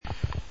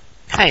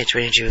Hi, it's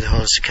Raina G with the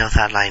Holistic Health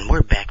Hotline.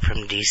 We're back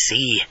from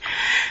D.C.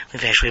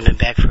 We've actually been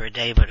back for a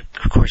day, but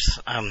of course,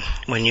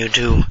 when you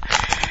do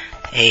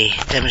a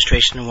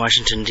demonstration in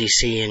Washington,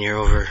 D.C. and you're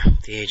over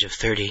the age of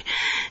 30,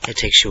 it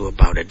takes you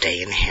about a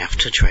day and a half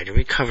to try to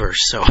recover.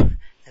 So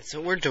that's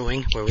what we're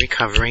doing. We're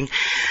recovering.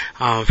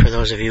 For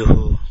those of you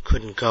who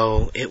couldn't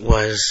go, it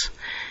was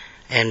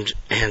and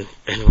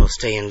will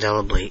stay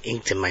indelibly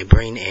inked in my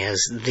brain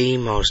as the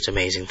most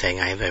amazing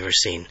thing I have ever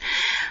seen.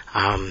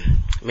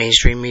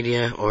 Mainstream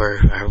media, or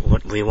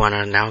what we want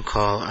to now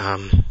call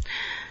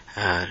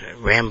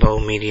Rambo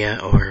media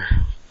or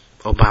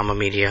Obama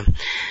media,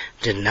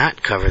 did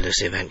not cover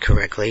this event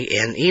correctly,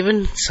 and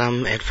even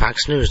some at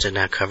Fox News did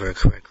not cover it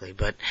correctly.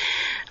 But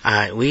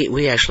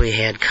we actually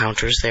had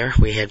counters there.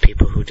 We had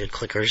people who did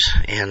clickers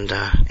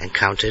and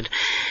counted.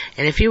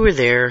 And if you were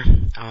there,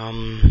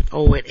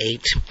 at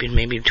 8,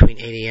 maybe between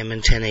 8 a.m.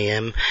 and 10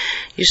 a.m.,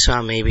 you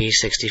saw maybe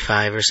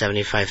 65 or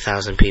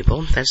 75,000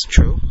 people. That's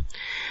true.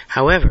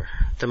 However,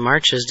 the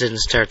marches didn't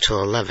start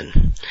till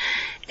 11.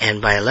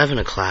 And by 11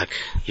 o'clock,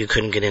 you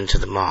couldn't get into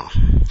the mall.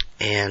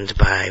 And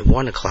by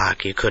 1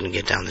 o'clock, you couldn't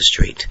get down the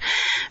street.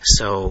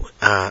 So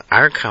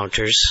our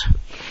counters,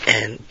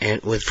 and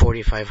with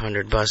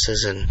 4,500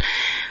 buses and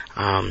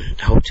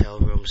hotel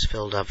rooms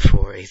filled up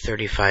for a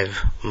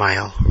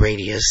 35-mile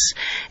radius,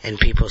 and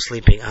people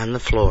sleeping on the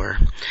floor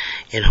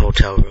in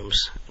hotel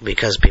rooms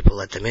because people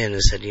let them in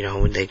and said,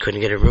 they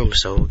couldn't get a room,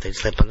 so they'd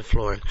sleep on the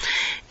floor.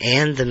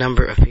 And the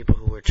number of people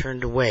who were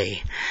turned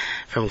away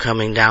from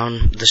coming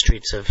down the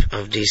streets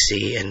of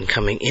D.C. and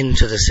coming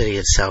into the city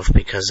itself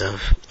because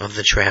of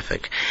the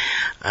traffic.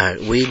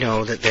 We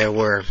know that there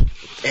were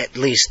at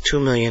least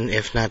 2 million,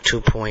 if not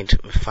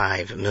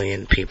 2.5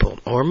 million people,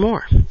 or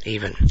more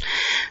even.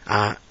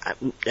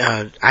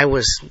 I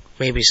was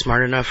maybe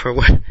smart enough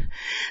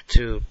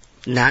to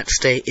not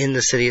stay in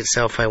the city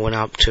itself. I went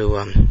up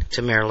to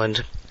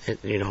Maryland,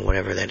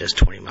 whatever that is,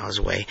 20 miles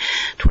away,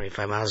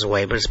 25 miles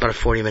away, but it's about a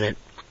 40-minute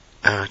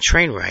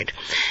train ride,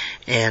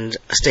 and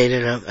stayed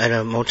at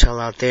a motel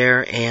out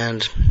there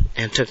and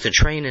took the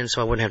train in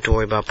so I wouldn't have to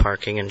worry about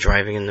parking and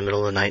driving in the middle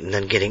of the night and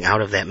then getting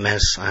out of that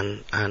mess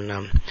on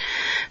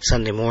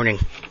Sunday morning.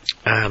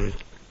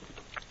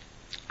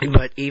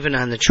 But even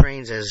on the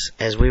trains,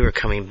 as we were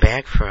coming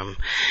back from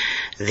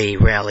the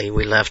rally,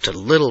 we left a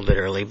little bit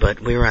early, but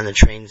we were on the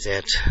trains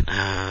at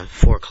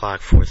 4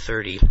 o'clock,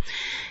 4:30,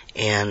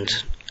 and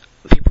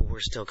people were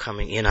still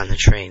coming in on the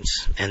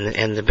trains,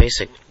 and the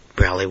basic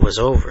rally was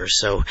over.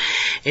 So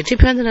it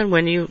depended on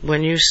when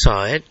you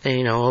saw it.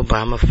 And,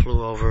 Obama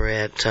flew over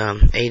at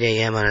 8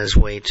 a.m. on his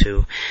way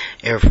to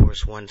Air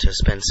Force One to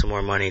spend some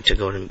more money to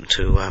go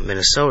to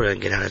Minnesota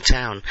and get out of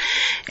town.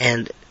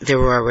 And there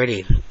were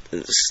already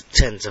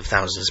tens of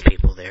thousands of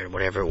people there,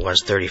 whatever it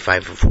was,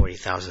 35 or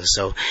 40,000.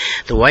 So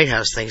the White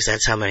House thinks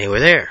that's how many were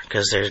there,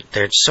 because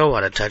they're so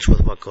out of touch with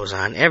what goes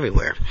on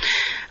everywhere.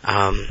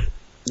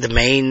 The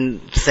main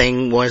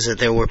thing was that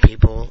there were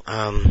people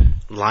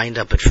lined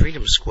up at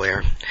Freedom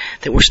Square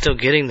that were still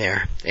getting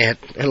there at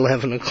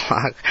 11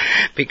 o'clock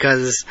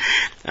because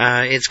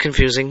it's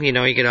confusing.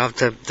 You get off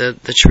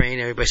the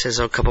train, everybody says,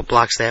 a couple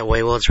blocks that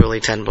way. Well, it's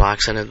really 10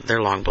 blocks, and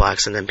they're long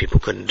blocks, and then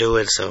people couldn't do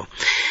it, so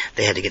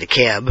they had to get a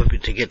cab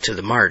to get to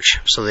the march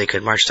so they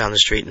could march down the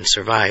street and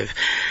survive.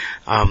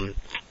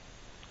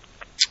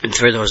 And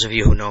for those of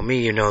you who know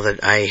me, you know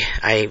that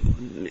I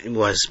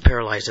was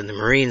paralyzed in the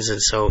Marines,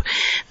 and so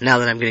now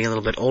that I'm getting a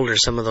little bit older,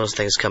 some of those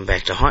things come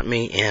back to haunt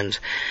me, and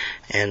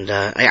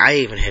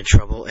I even had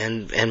trouble,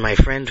 and my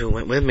friend who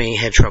went with me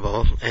had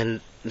trouble, and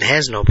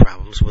has no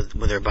problems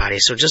with her body.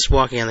 So just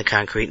walking on the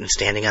concrete and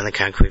standing on the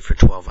concrete for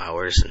 12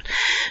 hours and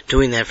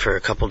doing that for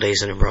a couple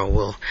days in a row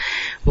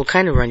will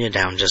kind of run you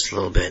down just a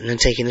little bit. And then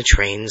taking the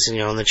trains,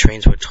 and the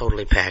trains were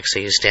totally packed, so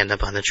you stand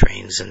up on the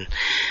trains and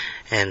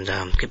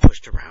get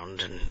pushed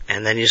around,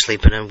 and then you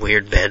sleep in a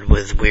weird bed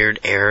with weird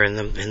air in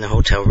the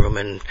hotel room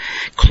and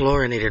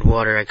chlorinated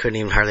water. I couldn't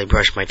even hardly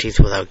brush my teeth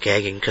without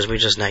gagging because we're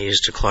just not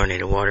used to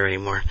chlorinated water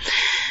anymore.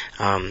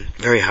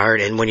 Very hard,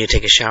 and when you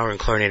take a shower in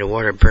chlorinated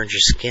water, it burns your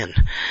skin.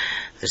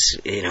 This,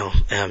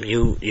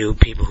 you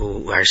people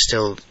who are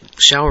still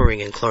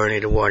showering in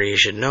chlorinated water, you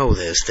should know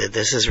that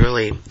this is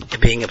really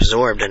being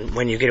absorbed, and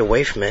when you get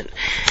away from it,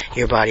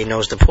 your body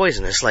knows the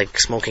poison. It's like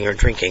smoking or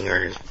drinking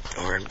or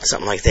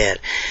something like that.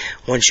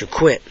 Once you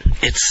quit,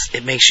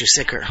 it makes you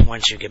sicker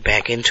once you get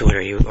back into it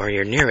or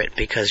you're near it,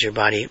 because your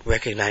body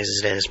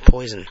recognizes it as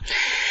poison.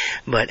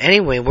 But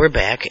anyway, we're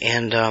back,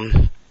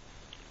 and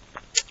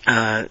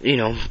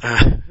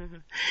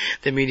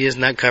the media is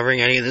not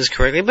covering any of this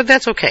correctly, but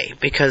that's okay,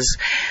 because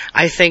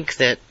I think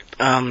that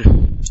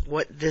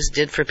what this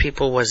did for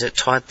people was it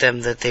taught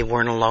them that they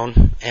weren't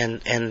alone,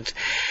 and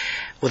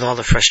with all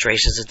the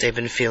frustrations that they've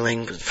been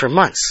feeling for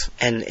months.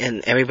 And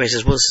everybody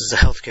says, well, this is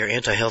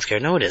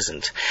anti-healthcare. No, it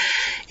isn't.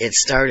 It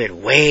started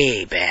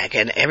way back,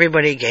 and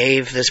everybody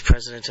gave this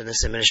president and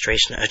this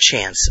administration a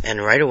chance, and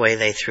right away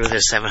they threw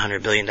this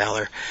 $700 billion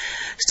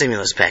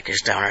stimulus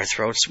package down our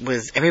throats,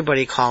 with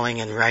everybody calling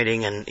and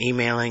writing and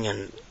emailing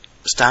and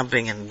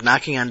stomping and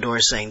knocking on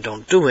doors saying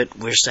don't do it.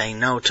 We're saying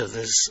no to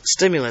this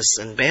stimulus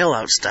and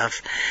bailout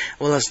stuff.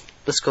 Well,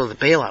 let's go to the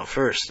bailout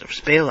first. There was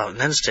bailout and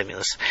then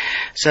stimulus.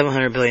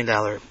 $700 billion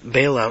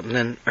bailout and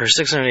then, or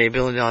 $680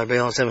 billion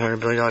bailout, $700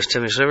 billion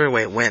stimulus. Whatever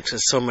way it went,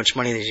 it's so much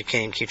money that you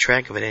can't even keep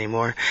track of it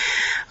anymore.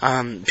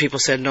 People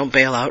said don't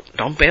bail out.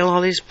 Don't bail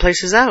all these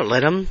places out.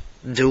 Let them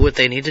do what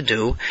they need to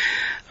do.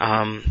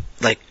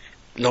 Like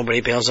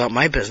nobody bails out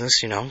my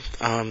business,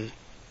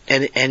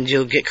 And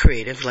you'll get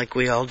creative like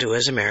we all do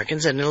as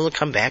Americans, and it'll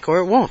come back or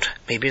it won't.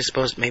 Maybe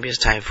it's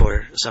time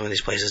for some of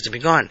these places to be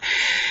gone.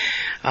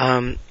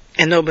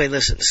 And nobody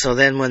listened. So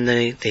then when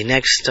the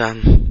next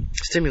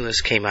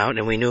stimulus came out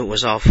and we knew it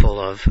was all full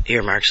of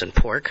earmarks and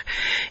pork,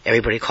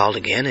 everybody called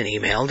again and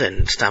emailed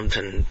and stumped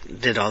and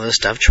did all this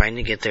stuff trying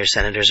to get their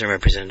senators and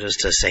representatives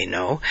to say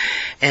no,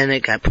 and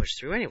it got pushed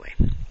through anyway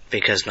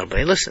because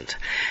nobody listened.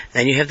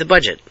 Then you have the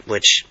budget,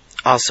 which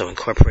also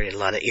incorporated a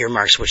lot of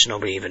earmarks which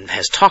nobody even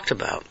has talked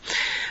about.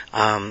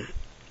 And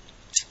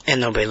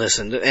nobody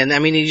listened. And I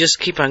mean, you just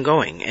keep on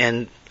going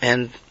and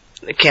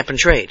cap and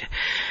trade.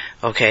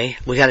 Okay,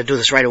 we got to do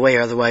this right away,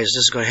 or otherwise this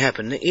is going to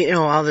happen.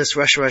 All this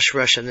rush,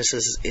 and this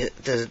is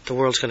the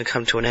world's going to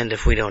come to an end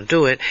if we don't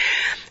do it.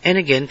 And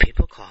again,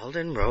 people called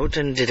and wrote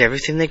and did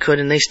everything they could,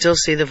 and they still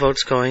see the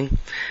votes going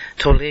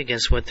totally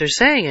against what they're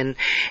saying.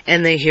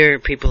 And they hear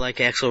people like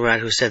Axelrod,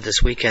 who said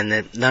this weekend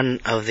that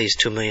none of these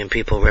 2 million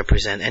people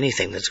represent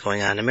anything that's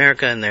going on in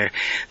America, and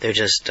they're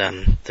just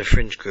the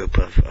fringe group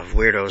of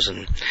weirdos.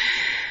 And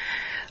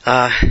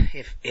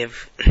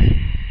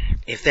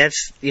if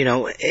that's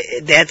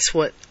that's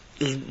what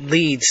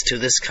leads to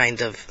this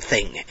kind of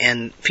thing.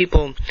 And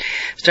people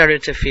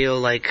started to feel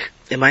like,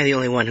 am I the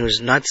only one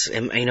who's nuts?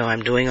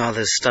 I'm doing all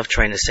this stuff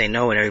trying to say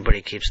no and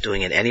everybody keeps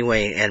doing it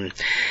anyway, and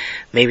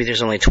maybe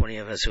there's only 20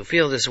 of us who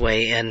feel this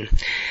way. And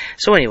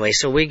so anyway,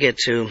 so we get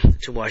to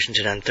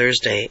Washington on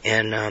Thursday,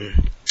 and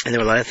there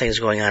were a lot of things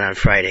going on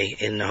Friday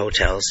in the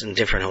hotels, in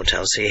different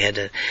hotels, so you had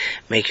to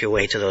make your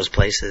way to those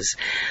places.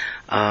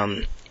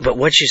 But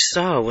what you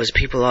saw was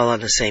people all on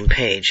the same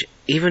page,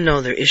 even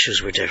though their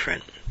issues were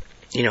different.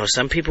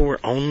 Some people were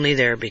only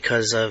there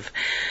because of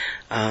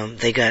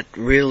they got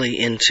really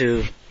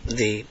into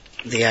the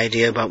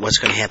idea about what's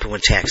going to happen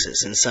with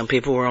taxes, and some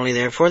people were only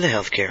there for the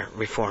healthcare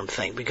reform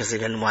thing because they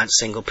didn't want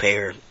single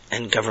payer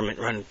and government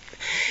run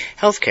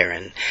healthcare,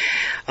 and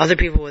other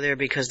people were there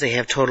because they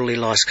have totally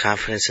lost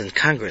confidence in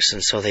Congress,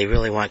 and so they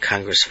really want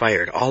Congress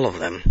fired, all of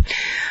them.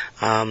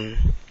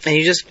 And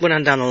you just went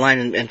on down the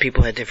line, and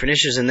people had different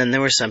issues, and then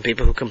there were some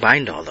people who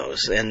combined all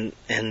those, and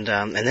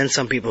then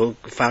some people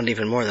who found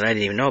even more that I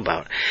didn't even know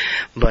about.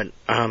 But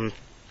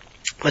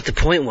the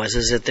point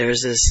is that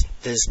there's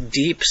this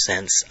deep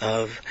sense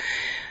of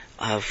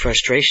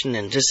frustration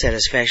and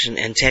dissatisfaction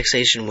and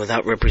taxation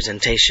without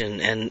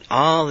representation and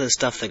all the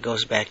stuff that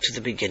goes back to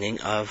the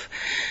beginning of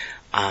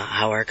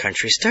how our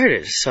country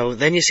started. So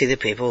then you see the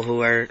people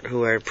who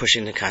are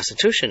pushing the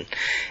Constitution,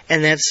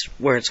 and that's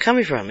where it's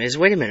coming from. Is,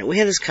 wait a minute, we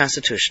have this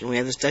Constitution, we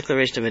have this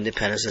Declaration of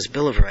Independence, this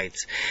Bill of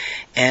Rights,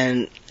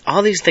 and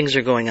all these things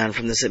are going on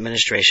from this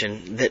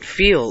administration that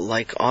feel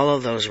like all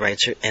of those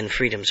rights and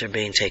freedoms are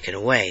being taken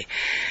away.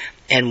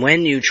 And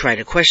when you try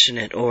to question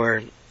it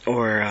or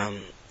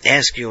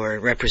ask your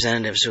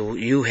representatives who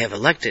you have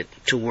elected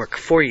to work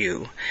for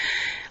you,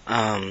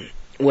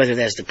 whether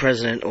that's the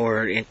president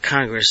or in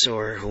Congress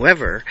or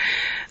whoever,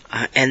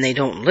 and they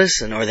don't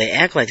listen, or they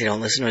act like they don't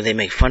listen, or they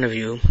make fun of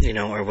you,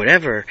 or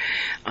whatever,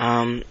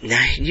 now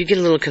you get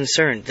a little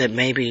concerned that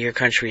maybe your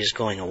country is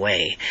going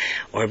away,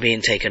 or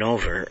being taken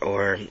over,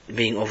 or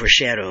being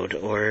overshadowed,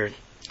 or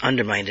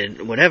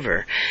undermined,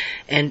 whatever.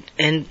 And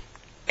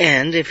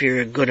if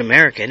you're a good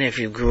American, if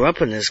you grew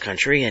up in this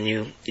country and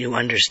you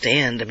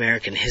understand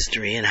American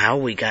history and how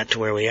we got to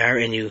where we are,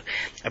 and you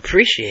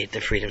appreciate the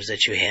freedoms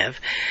that you have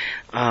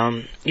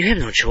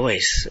no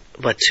choice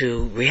but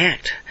to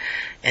react.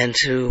 And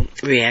to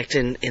react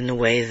in the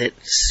way that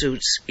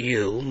suits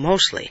you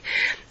mostly.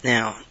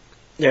 Now,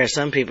 there are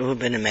some people who've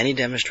been in many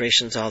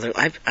demonstrations all their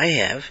life. I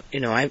have.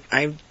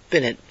 I've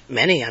been at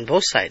many on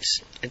both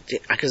sides.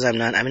 Because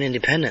I'm an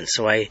independent,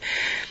 so I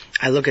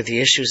look at the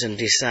issues and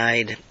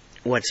decide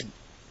what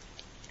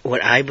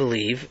I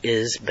believe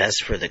is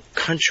best for the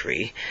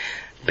country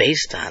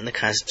based on the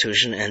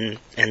Constitution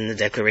and the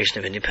Declaration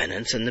of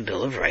Independence and the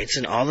Bill of Rights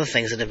and all the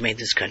things that have made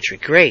this country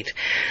great.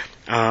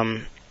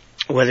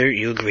 Whether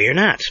you agree or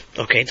not.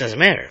 Okay, it doesn't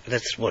matter.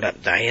 That's what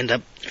I end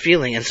up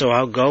feeling. And so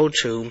I'll go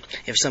to,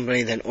 if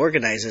somebody then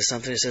organizes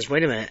something and says,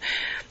 wait a minute,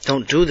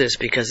 don't do this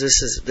because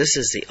this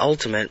is the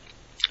ultimate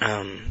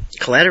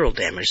collateral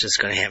damage that's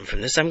going to happen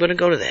from this, I'm going to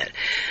go to that.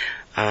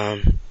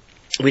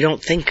 We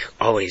don't think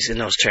always in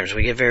those terms.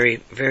 We get very,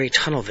 very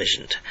tunnel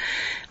visioned.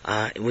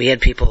 We had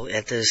people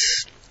at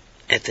this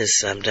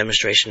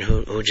demonstration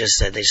who just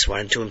said they just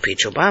wanted to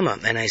impeach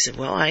Obama. And I said,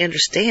 well, I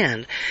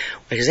understand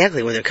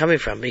exactly where they're coming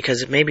from,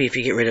 because maybe if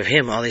you get rid of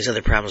him, all these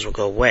other problems will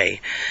go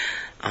away.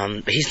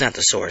 But he's not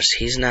the source.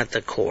 He's not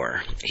the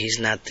core. He's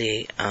not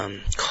the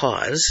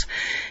cause.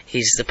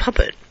 He's the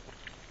puppet.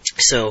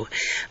 So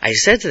I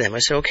said to them, I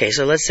said, okay,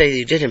 so let's say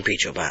you did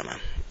impeach Obama.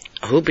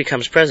 Who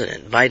becomes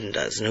president? Biden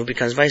does. And who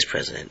becomes vice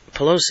president?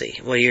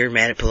 Pelosi. Well, you're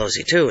mad at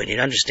Pelosi too, and you'd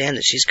understand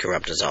that she's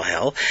corrupt as all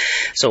hell.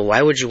 So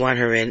why would you want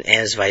her in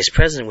as vice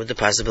president with the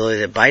possibility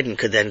that Biden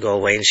could then go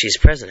away and she's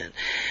president?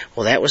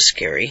 Well, that was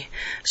scary.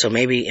 So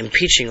maybe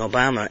impeaching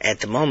Obama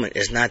at the moment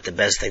is not the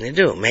best thing to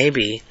do.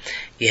 Maybe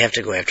you have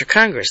to go after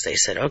Congress. They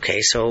said,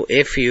 okay, so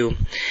if you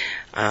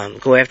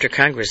go after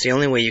Congress, the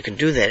only way you can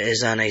do that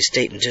is on a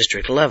state and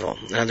district level.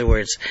 In other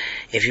words,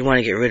 if you want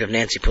to get rid of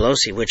Nancy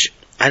Pelosi, which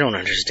I don't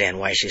understand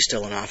why she's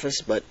still in office,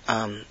 but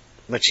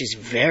she's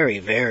very,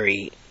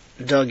 very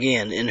dug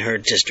in her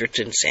district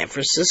in San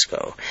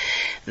Francisco.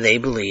 They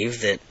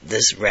believe that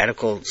this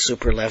radical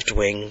super left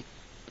wing,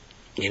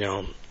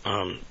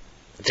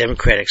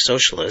 Democratic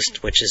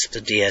Socialist, which is the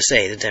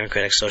DSA, the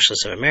Democratic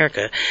Socialists of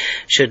America,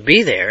 should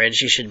be there, and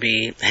she should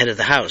be head of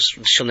the House.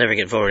 She'll never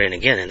get voted in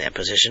again in that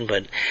position,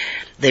 but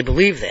they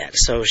believe that.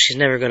 So she's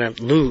never going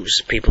to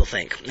lose, people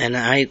think. And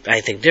I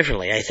think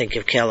differently. I think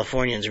if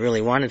Californians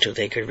really wanted to,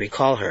 they could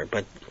recall her,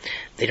 but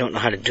they don't know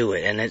how to do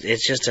it. And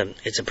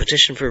it's a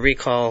petition for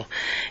recall.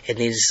 It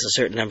needs a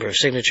certain number of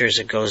signatures.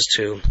 It goes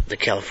to the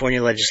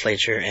California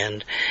legislature,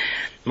 and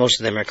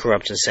most of them are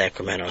corrupt in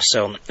Sacramento.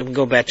 So we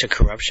go back to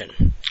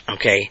corruption.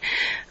 Okay,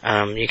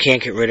 you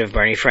can't get rid of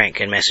Barney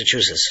Frank in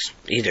Massachusetts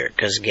either,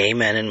 because gay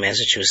men in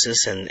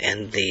Massachusetts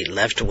and the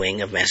left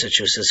wing of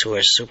Massachusetts, who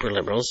are super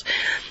liberals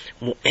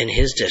in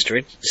his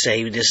district,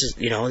 say this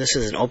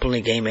is an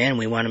openly gay man.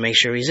 We want to make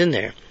sure he's in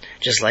there.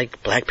 Just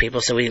like black people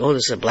say, this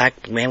is a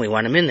black man, we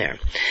want him in there.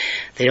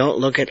 They don't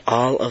look at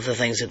all of the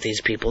things that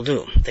these people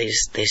do. They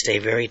stay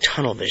very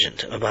tunnel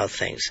visioned about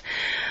things.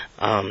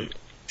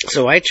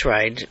 So I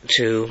tried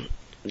to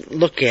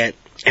look at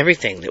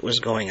everything that was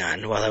going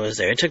on while I was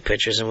there. I took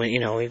pictures, and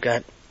we've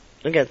got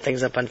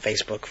things up on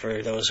Facebook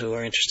for those who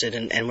are interested,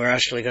 and we're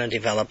actually going to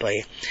develop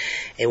a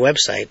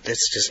website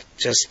that's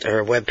or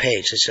a web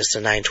page. It's just a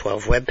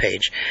 912 web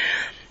page.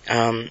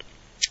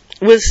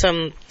 With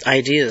some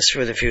ideas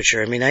for the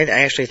future. I mean, I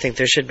actually think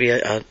there should be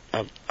a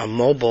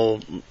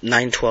mobile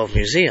 912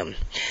 museum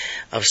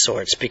of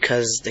sorts,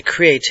 because the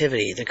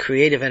creativity, the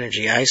creative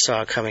energy I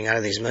saw coming out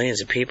of these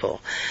millions of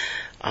people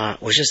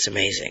was just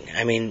amazing.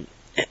 I mean,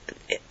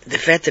 the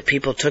fact that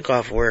people took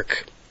off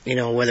work,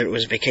 whether it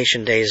was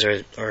vacation days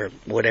or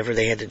whatever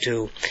they had to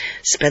do,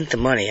 spent the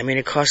money. I mean,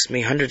 it cost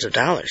me hundreds of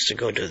dollars to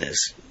go do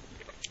this.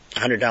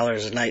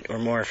 $100 a night or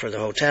more for the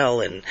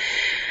hotel, and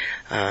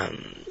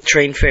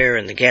train fare,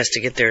 and the gas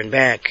to get there and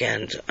back,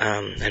 and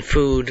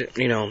food.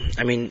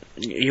 I mean,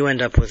 you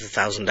end up with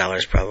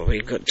 $1,000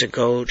 probably to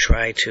go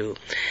try to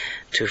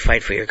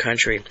fight for your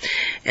country,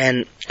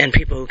 and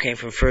people who came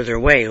from further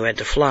away who had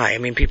to fly. I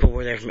mean, people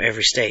were there from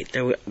every state.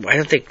 I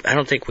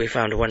don't think we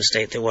found one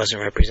state that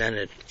wasn't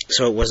represented.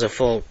 So it was a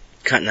full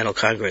Continental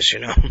Congress,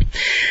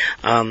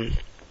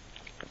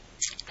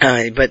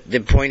 But the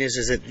point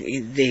is that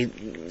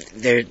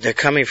they're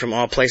coming from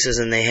all places,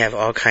 and they have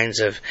all kinds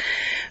of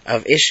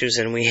issues,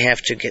 and we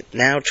have to get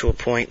now to a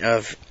point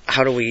of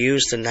how do we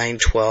use the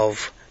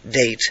 9/12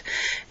 date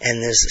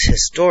and this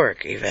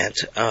historic event.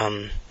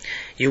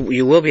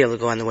 You will be able to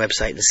go on the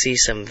website and see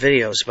some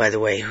videos, by the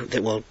way,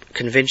 that will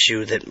convince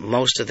you that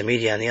most of the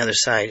media on the other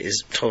side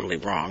is totally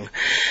wrong.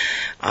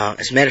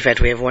 As a matter of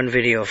fact, we have one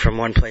video from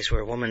one place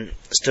where a woman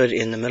stood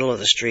in the middle of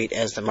the street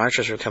as the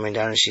marchers were coming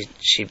down,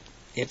 and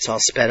it's all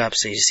sped up,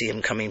 so you see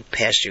them coming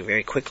past you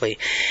very quickly.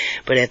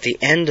 But at the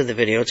end of the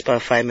video, it's about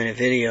a 5-minute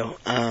video,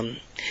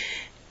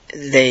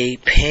 they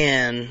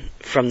pan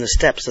from the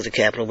steps of the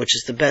Capitol, which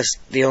is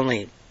the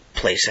only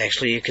place,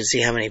 actually. You can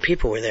see how many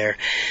people were there.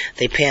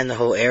 They pan the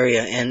whole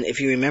area, and if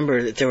you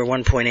remember that there were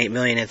 1.8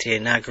 million at the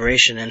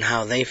inauguration, and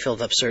how they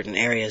filled up certain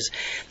areas,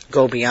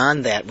 go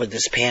beyond that with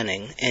this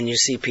panning, and you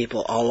see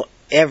people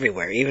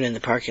everywhere, even in the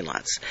parking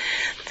lots.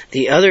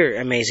 The other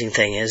amazing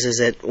thing is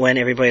that when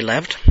everybody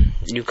left,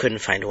 you couldn't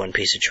find one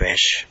piece of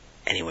trash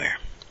anywhere.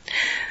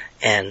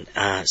 And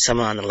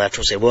someone on the left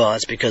will say, well,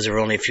 that's because there were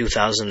only a few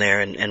thousand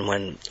there, and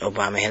when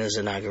Obama had his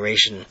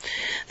inauguration,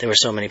 there were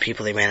so many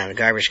people they ran out of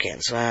garbage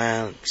cans.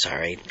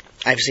 Sorry.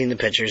 I've seen the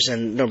pictures,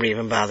 and nobody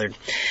even bothered.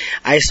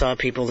 I saw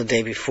people the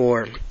day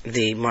before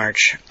the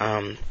march.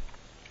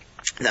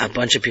 A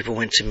bunch of people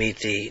went to meet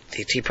the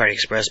Tea Party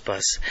Express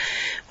bus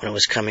when it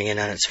was coming in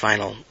on its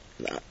final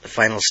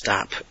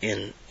stop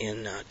in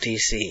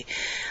D.C.,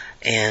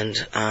 and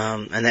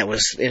that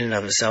was in and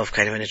of itself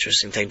kind of an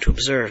interesting thing to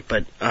observe.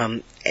 But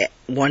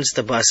once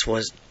the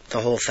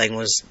whole thing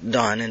was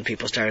done and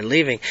people started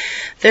leaving,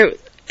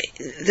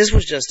 this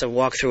was just a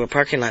walk through a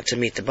parking lot to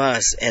meet the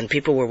bus, and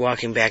people were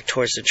walking back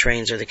towards the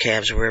trains or the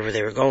cabs or wherever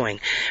they were going,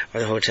 or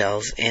the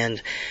hotels,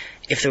 and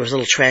if there was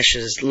little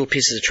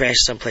pieces of trash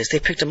someplace, they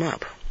picked them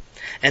up.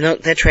 And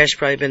that trash had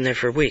probably been there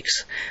for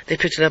weeks. They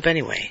picked it up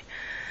anyway,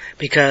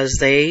 because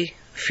they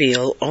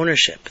feel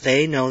ownership.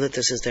 They know that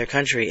this is their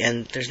country,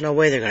 and there's no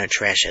way they're going to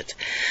trash it.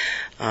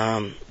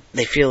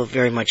 They feel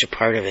very much a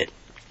part of it.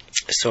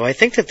 So I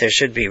think that there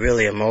should be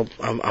really a mobile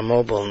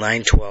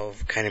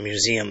 9/12 kind of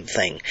museum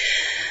thing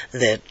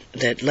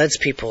that lets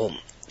people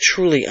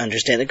truly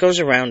understand. It goes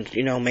around,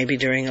 maybe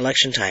during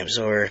election times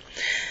or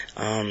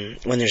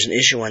when there's an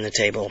issue on the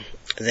table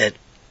that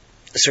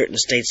certain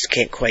states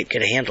can't quite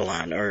get a handle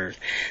on, or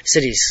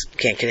cities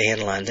can't get a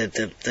handle on, that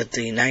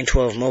the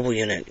 912 mobile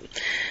unit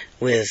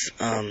with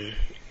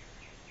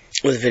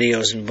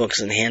videos and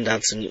books and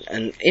handouts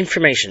and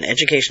information,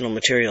 educational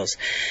materials,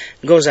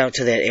 goes out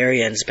to that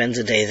area and spends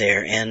a day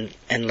there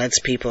and lets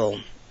people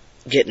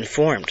get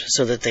informed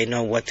so that they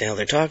know what the hell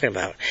they're talking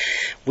about.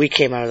 We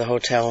came out of the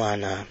hotel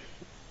on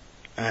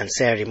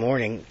Saturday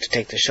morning to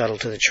take the shuttle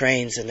to the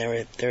trains, and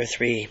there were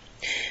three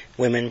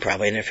women,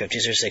 probably in their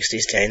 50s or 60s,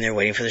 standing there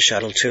waiting for the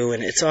shuttle too.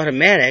 And it's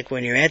automatic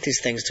when you're at these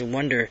things to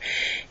wonder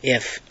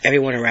if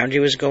everyone around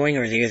you is going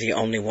or you're the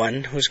only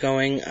one who's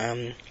going.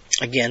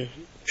 Again,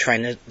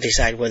 trying to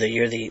decide whether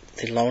you're the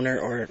loner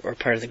or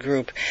part of the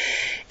group.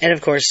 And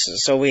of course,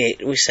 so we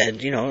said,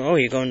 oh,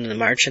 you're going to the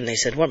march? And they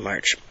said, what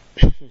march?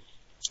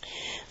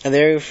 And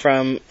they're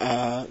from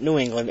New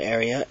England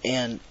area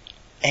and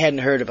hadn't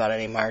heard about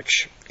any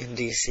march in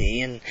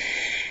D.C. And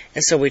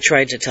so we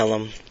tried to tell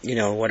them,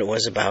 what it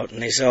was about.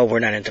 And they said, oh, we're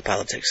not into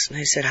politics. And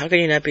I said, how can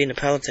you not be into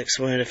politics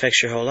when it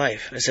affects your whole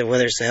life? I said,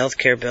 whether it's the health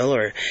care bill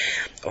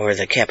or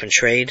the cap and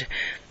trade,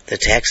 the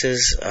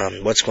taxes,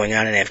 what's going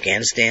on in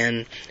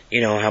Afghanistan,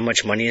 how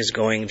much money is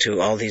going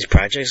to all these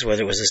projects,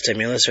 whether it was the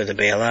stimulus or the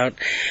bailout.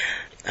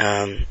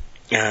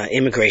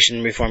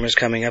 Immigration reform is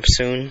coming up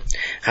soon.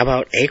 How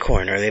about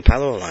ACORN or the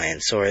Apollo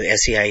Alliance or the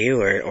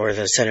SEIU or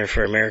the Center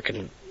for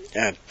American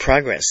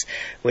Progress,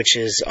 which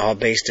is all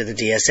based in the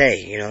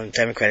DSA,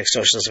 Democratic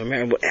Socialists of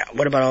America.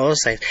 What about all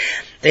those things?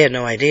 They had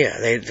no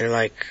idea. They're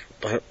like,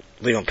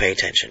 we don't pay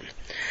attention.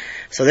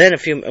 So then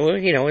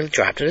we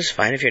dropped it. It's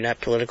fine if you're not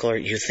political or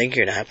you think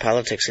you're not.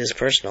 Politics is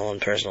personal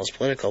and personal is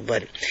political.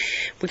 But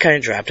we kind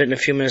of dropped it. And a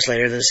few minutes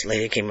later, this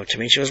lady came up to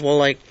me and she goes,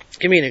 well,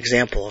 give me an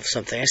example of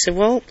something. I said,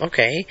 well,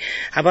 okay.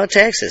 How about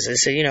taxes? I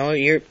said,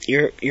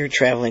 you're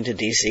traveling to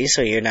D.C.,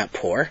 so you're not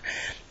poor.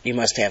 You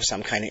must have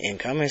some kind of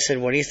income. I said,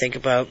 what do you think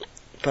about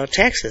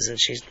taxes? And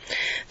she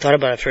thought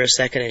about it for a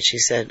second and she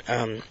said,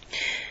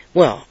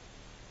 well,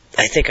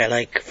 I think I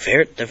like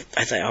fair.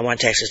 I want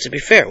taxes to be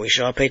fair. We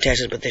should all pay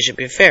taxes, but they should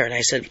be fair. And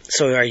I said,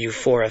 so are you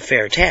for a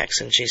fair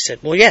tax? And she said,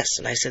 well, yes.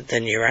 And I said,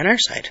 then you're on our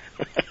side.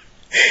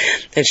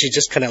 And she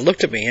just kind of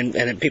looked at me,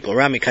 and people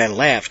around me kind of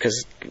laughed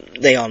because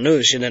they all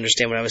knew she didn't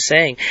understand what I was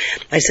saying.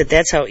 I said,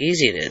 that's how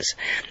easy it is.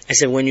 I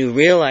said, when you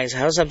realize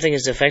how something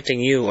is affecting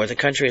you or the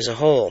country as a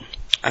whole,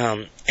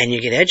 and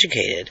you get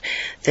educated,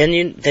 then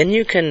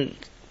you can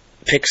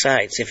pick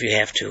sides if you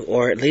have to,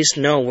 or at least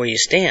know where you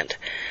stand,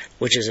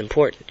 which is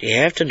important. You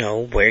have to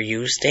know where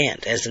you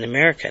stand as an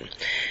American.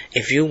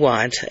 If you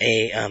want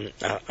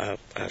a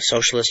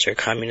socialist or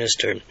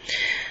communist or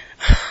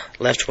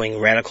left-wing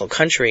radical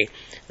country,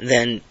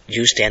 then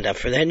you stand up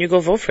for that and you go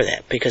vote for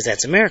that, because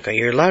that's America.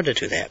 You're allowed to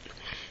do that.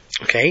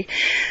 Okay?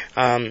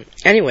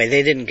 Anyway,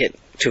 they didn't get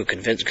too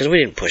convinced because we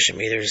didn't push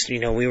them either.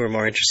 We were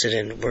more interested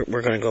in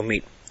we're going to go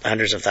meet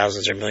hundreds of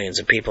thousands or millions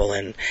of people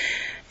and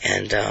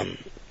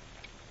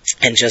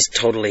just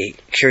totally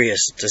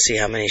curious to see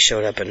how many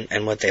showed up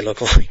and what they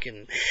look like,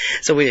 and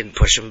so we didn't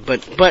push them.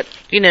 But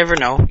you never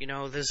know.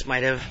 This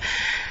might have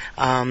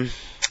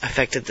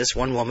affected this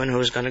one woman who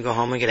was going to go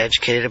home and get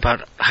educated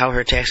about how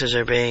her taxes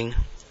are being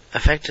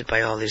affected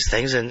by all these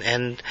things,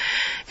 and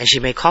she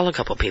may call a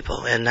couple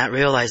people and not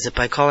realize that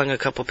by calling a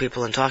couple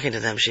people and talking to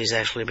them, she's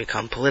actually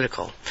become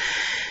political.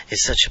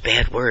 It's such a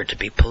bad word to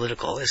be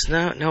political.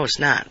 No, it's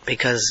not,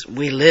 because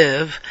we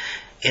live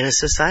in a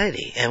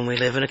society and we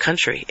live in a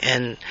country,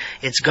 and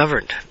it's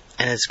governed.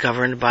 And it's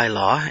governed by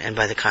law and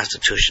by the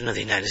Constitution of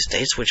the United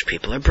States, which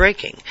people are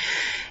breaking.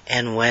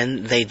 And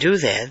when they do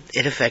that,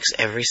 it affects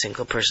every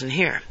single person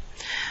here.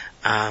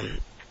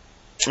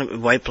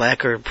 White,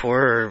 black, or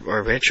poor,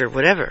 or rich, or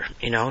whatever,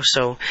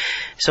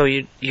 So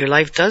your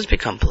life does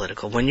become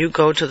political. When you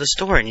go to the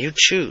store and you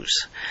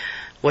choose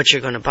what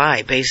you're going to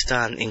buy based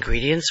on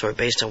ingredients, or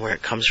based on where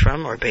it comes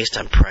from, or based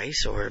on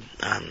price, or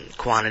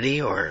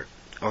quantity, or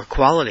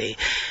quality,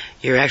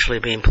 you're actually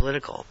being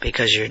political,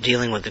 because you're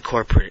dealing with the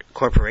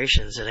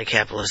corporations in a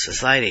capitalist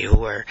society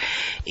who are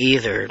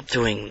either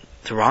doing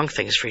the wrong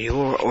things for you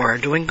or are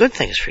doing good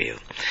things for you.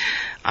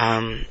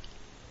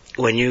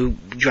 When you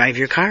drive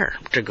your car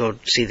to go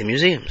see the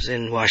museums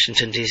in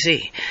Washington,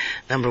 D.C.,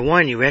 number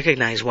one, you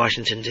recognize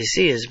Washington,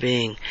 D.C. as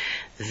being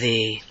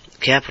the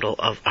capital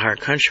of our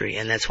country,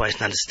 and that's why it's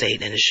not a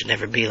state, and it should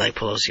never be like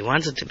Pelosi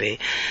wants it to be,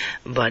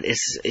 but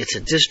it's a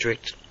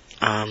district,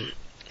 and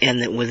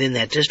that within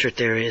that district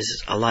there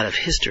is a lot of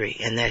history,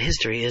 and that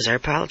history is our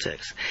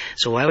politics.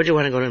 So why would you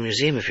want to go to a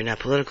museum if you're not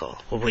political?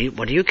 Well,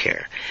 what do you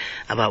care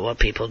about what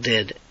people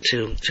did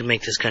to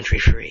make this country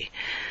free?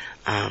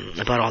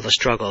 About all the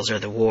struggles or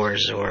the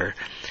wars or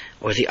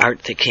the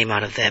art that came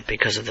out of that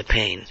because of the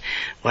pain.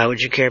 Why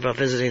would you care about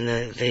visiting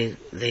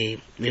the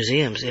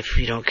museums if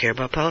you don't care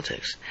about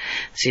politics?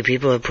 See,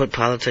 people have put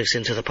politics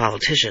into the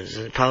politicians,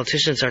 and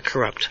politicians are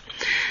corrupt.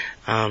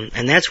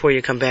 And that's where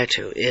you come back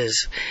to,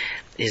 is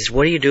is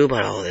what do you do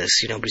about all of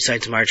this?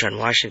 Besides March on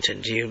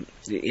Washington, do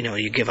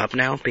you give up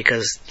now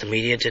because the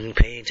media didn't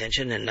pay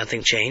attention and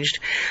nothing changed?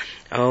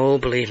 Oh,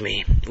 believe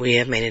me, we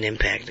have made an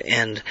impact,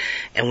 and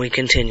we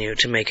continue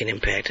to make an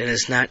impact. And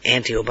it's not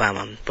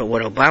anti-Obama, but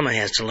what Obama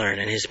has to learn,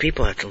 and his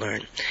people have to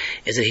learn,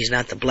 is that he's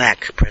not the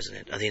black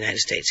president of the United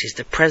States. He's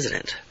the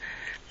president.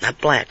 Not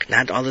black,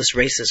 not all this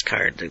racist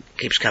card that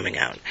keeps coming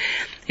out.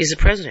 He's the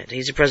president.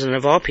 He's the president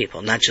of all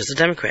people, not just the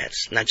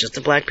Democrats, not just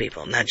the black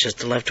people, not just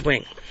the left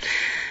wing.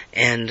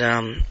 And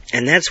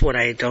that's what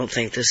I don't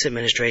think this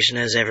administration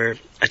has ever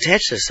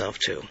attached itself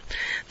to.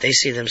 They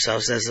see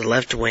themselves as the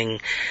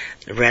left-wing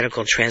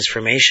radical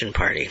transformation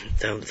party,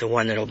 the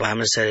one that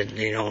Obama said,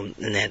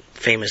 in that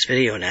famous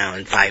video now,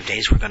 in 5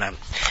 days we're going to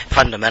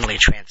fundamentally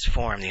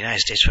transform the United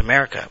States of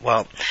America.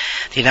 Well,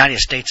 the United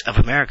States of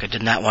America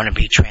did not want to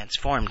be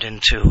transformed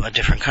into a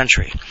different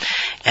country.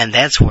 And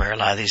that's where a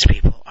lot of these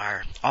people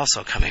are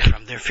also coming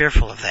from. They're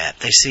fearful of that.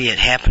 They see it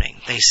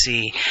happening. They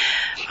see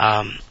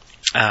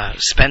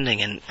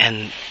spending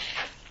and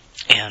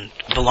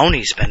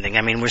baloney spending.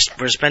 I mean,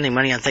 we're spending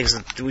money on things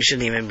that we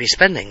shouldn't even be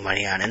spending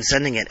money on, and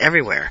sending it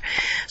everywhere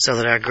so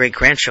that our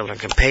great-grandchildren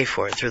can pay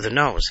for it through the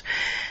nose.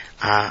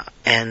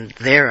 And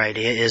their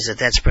idea is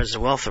that spreads the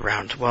wealth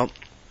around. Well,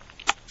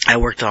 I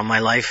worked all my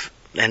life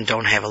and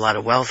don't have a lot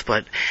of wealth,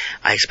 but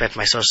I expect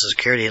my Social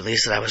Security, at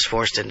least, that I was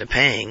forced into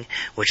paying,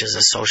 which is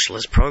a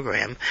socialist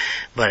program,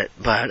 but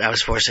I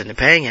was forced into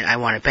paying it. I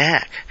want it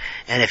back.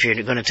 And if you're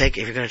going to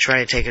try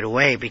to take it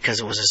away because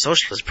it was a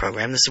socialist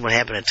program, this is what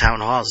happened at town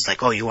halls. It's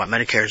like, oh, you want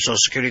Medicare and Social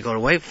Security to go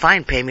away?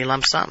 Fine, pay me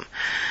lump sum.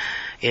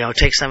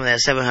 Take some of that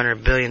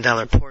 $700 billion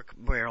pork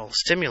barrel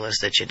stimulus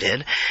that you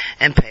did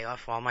and pay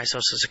off all my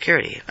Social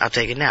Security. I'll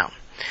take it now.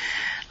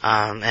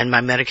 And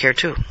my Medicare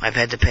too. I've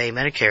had to pay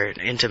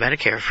into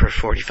Medicare for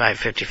 45,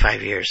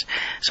 55 years.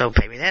 So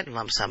pay me that in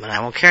lump sum and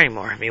I won't care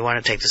anymore. You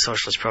want to take the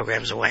socialist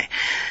programs away.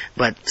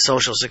 But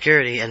Social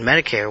Security and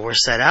Medicare were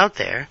set out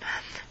there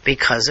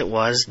because it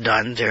was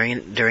done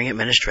during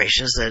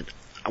administrations that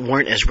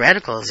weren't as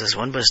radical as this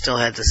one, but still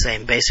had the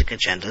same basic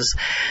agendas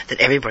that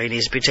everybody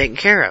needs to be taken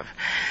care of.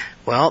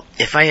 Well,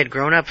 if I had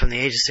grown up from the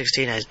age of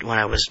 16 when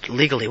I was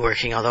legally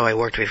working, although I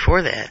worked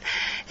before that,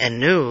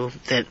 and knew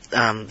that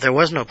there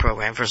was no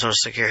program for Social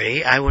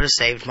Security, I would have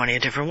saved money a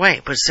different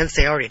way. But since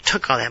they already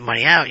took all that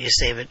money out, you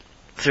save it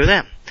through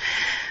them.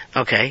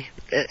 Okay?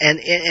 And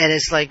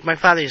it's like my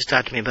father used to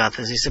talk to me about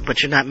this. He said,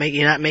 but you're not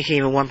making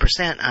even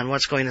 1% on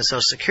what's going to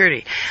Social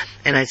Security.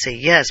 And I'd say,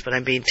 yes, but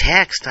I'm being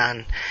taxed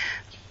on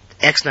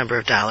X number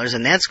of dollars,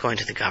 and that's going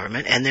to the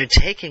government, and they're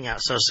taking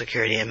out Social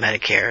Security and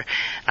Medicare.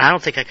 I don't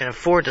think I can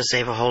afford to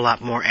save a whole lot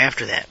more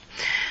after that.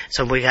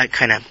 So we got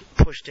kind of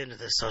pushed into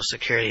the Social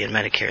Security and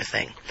Medicare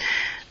thing.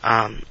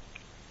 And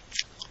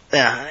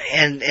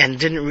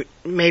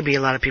maybe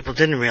a lot of people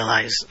didn't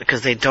realize,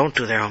 because they don't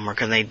do their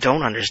homework and they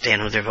don't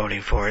understand who they're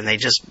voting for, and they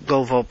just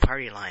go vote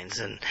party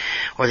lines,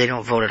 or they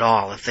don't vote at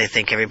all. If they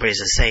think everybody's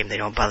the same, they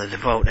don't bother to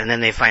vote, and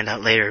then they find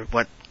out later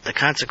what the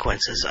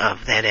consequences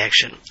of that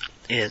action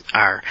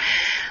are.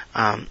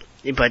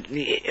 But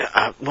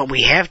what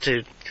we have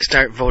to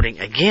start voting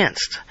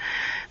against,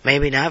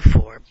 maybe not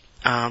for,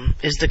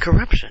 is the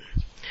corruption.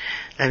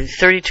 I mean,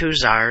 32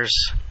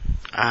 czars,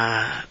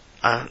 a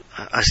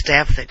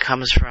staff that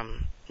comes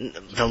from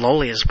the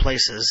lowliest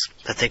places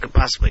that they could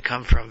possibly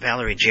come from,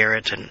 Valerie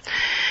Jarrett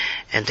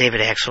and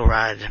David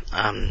Axelrod,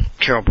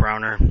 Carol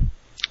Browner,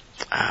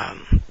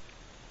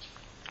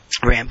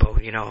 Rambo,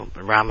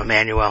 Rahm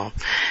Emanuel,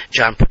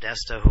 John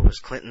Podesta, who was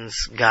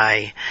Clinton's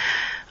guy,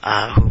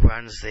 who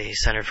runs the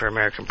Center for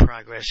American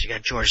Progress. You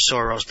got George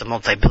Soros, the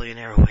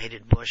multi-billionaire who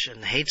hated Bush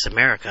and hates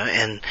America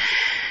and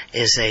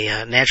is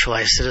a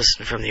naturalized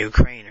citizen from the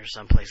Ukraine or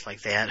someplace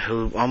like that,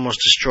 who almost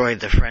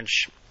destroyed the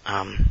French,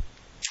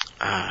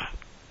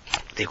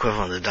 the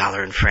equivalent of the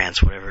dollar in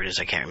France, whatever it is,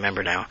 I can't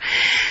remember now,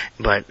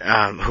 but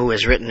who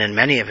has written in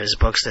many of his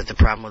books that the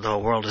problem with the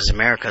whole world is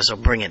America, so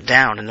bring it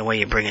down, and the way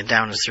you bring it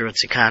down is through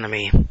its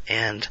economy,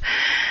 and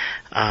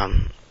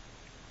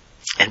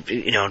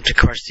to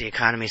crush the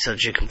economy so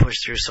that you can push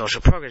through social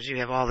programs. You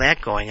have all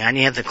that going on.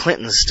 You have the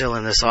Clintons still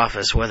in this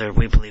office, whether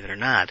we believe it or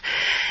not,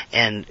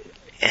 and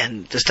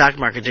the stock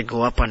market did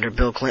go up under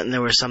Bill Clinton.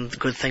 There were some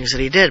good things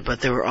that he did,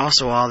 but there were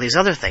also all these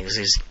other things,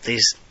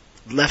 these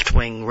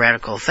left-wing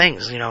radical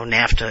things,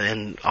 NAFTA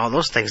and all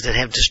those things that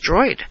have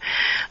destroyed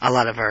a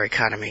lot of our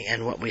economy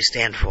and what we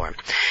stand for.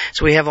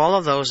 So we have all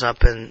of those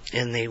up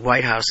in the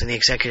White House and the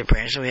executive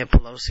branch, and we have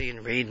Pelosi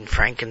and Reid and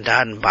Frank and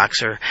Dodd and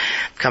Boxer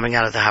coming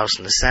out of the House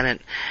and the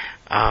Senate.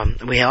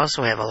 We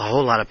also have a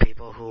whole lot of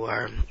people who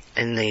are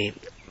in the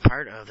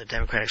part of the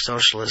Democratic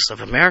Socialists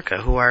of America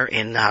who are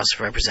in the House of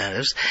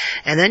Representatives.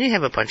 And then you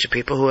have a bunch of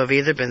people who have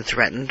either been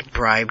threatened,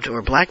 bribed,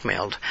 or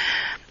blackmailed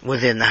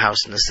within the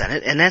House and the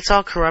Senate. And that's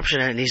all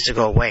corruption, and it needs to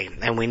go away.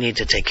 And we need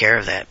to take care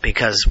of that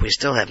because we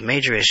still have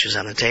major issues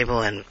on the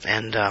table and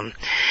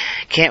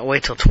can't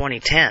wait till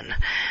 2010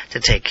 to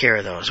take care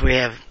of those. We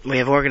have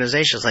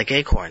organizations like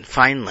Acorn,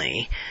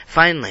 finally,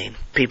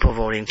 people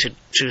voting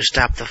to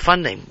stop the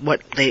funding.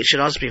 What they should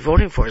also be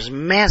voting for is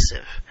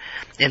massive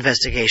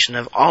investigation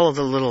of all of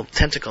the little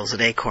tentacles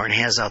that Acorn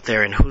has out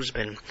there and who's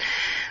been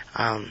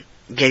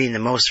getting the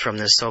most from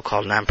this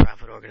so-called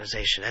nonprofit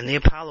organization. And the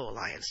Apollo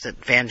Alliance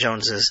that Van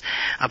Jones is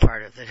a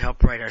part of that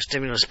helped write our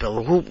stimulus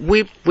bill.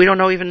 We don't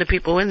know even the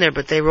people in there,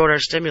 but they wrote our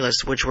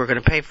stimulus, which we're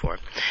going to pay for.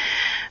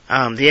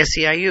 The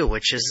SEIU,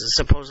 which is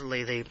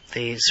supposedly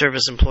the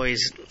Service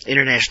Employees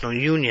International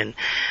Union,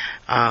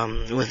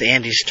 with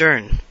Andy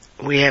Stern.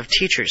 We have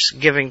teachers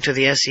giving to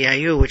the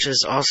SEIU, which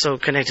is also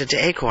connected to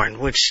Acorn,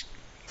 which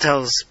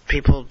tells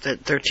people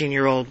that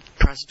 13-year-old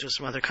prostitutes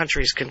from other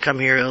countries can come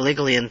here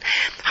illegally and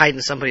hide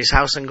in somebody's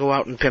house and go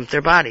out and pimp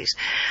their bodies.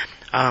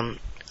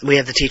 We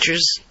have the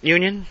teachers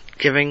union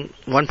giving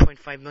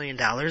 $1.5 million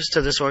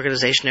to this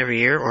organization every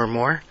year or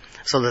more,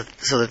 so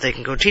that they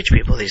can go teach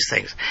people these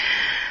things.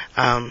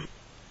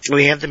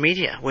 We have the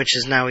media, which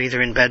is now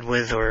either in bed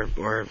with or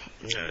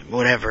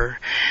whatever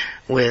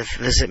with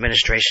this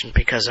administration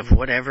because of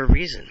whatever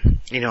reason.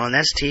 And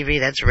that's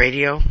TV, that's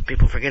radio.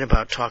 People forget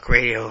about talk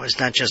radio. It's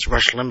not just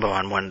Rush Limbaugh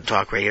on one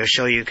talk radio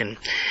show. You can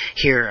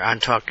hear on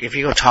talk, if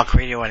you go talk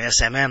radio on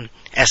SM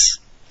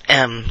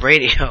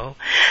radio,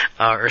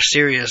 or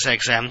Sirius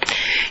XM,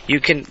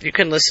 you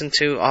can listen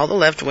to all the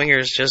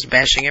left-wingers just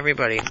bashing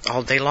everybody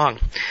all day long.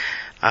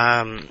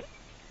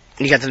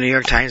 You got the New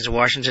York Times, the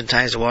Washington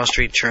Times, the Wall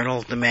Street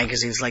Journal, the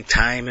magazines like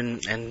Time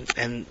and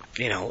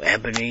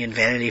Ebony and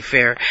Vanity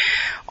Fair,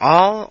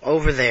 all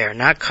over there,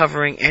 not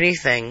covering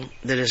anything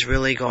that is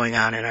really going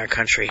on in our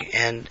country,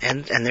 and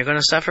they're going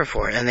to suffer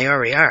for it, and they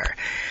already are.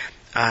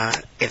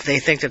 If they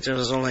think that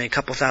there's only a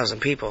couple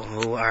thousand people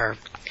who are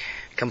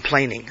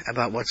complaining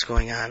about what's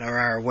going on or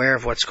are aware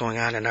of what's going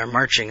on and are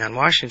marching on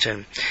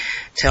Washington,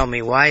 tell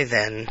me why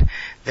then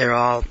they're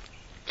all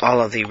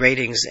of the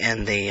ratings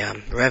and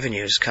the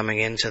revenues coming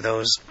into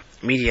those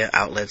media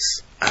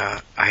outlets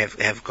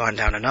have gone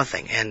down to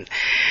nothing. And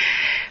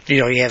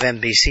you have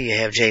NBC, you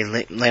have Jay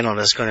Leno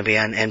that's going to be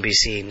on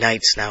NBC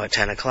nights now at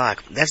 10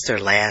 o'clock. That's their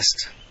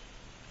last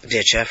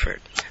ditch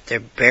effort. They're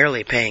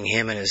barely paying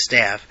him and his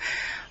staff,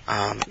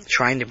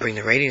 trying to bring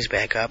the ratings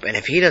back up, and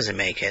if he doesn't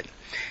make it,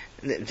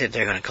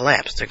 they're going to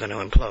collapse. They're going to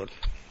implode.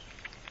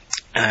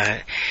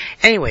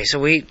 Anyway, so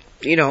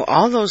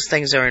all those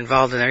things are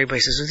involved, and everybody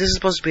says, this is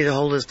supposed to be the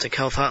holistic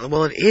health.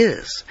 Well, it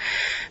is,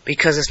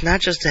 because it's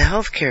not just a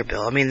health care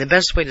bill. I mean, the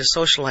best way to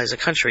socialize a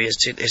country is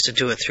to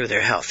do it through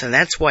their health, and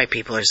that's why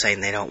people are saying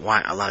they don't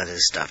want a lot of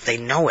this stuff. They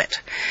know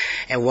it,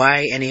 and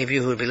why any of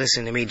you who would be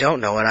listening to me don't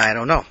know it, I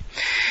don't know.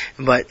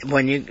 But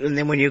when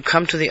you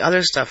come to the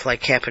other stuff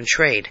like cap and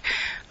trade,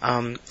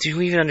 do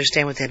you even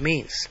understand what that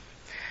means?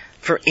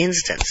 For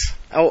instance,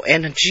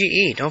 and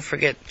GE, don't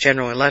forget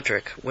General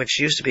Electric, which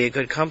used to be a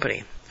good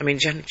company. I mean,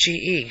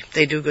 GE,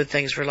 they do good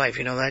things for life,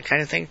 that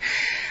kind of thing.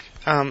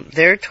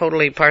 They're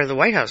totally part of the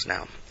White House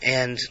now,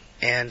 and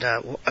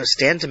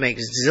stand to make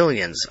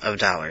zillions of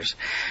dollars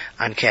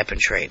on cap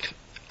and trade,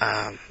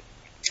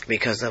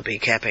 because they'll be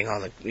capping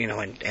all the,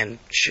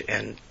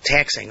 and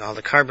taxing all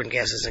the carbon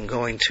gases and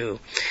going to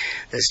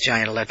this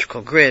giant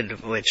electrical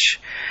grid,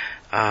 which,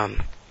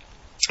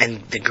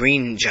 and the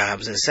green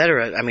jobs,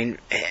 etc. I mean,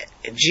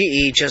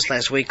 GE just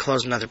last week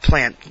closed another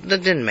plant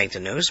that didn't make the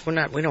news. We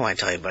don't want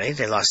to tell anybody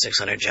they lost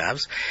 600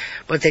 jobs,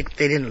 but they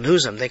didn't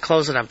lose them. They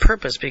closed it on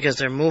purpose because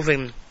they're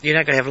moving. You're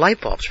not going to have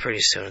light bulbs pretty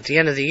soon. At the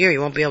end of the year,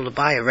 you won't be able to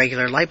buy a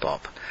regular light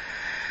bulb.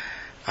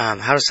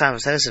 How does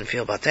Thomas Edison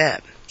feel about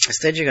that?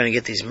 Instead, you're going to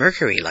get these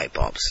mercury light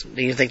bulbs.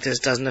 Do you think this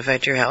doesn't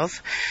affect your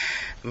health?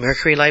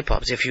 Mercury light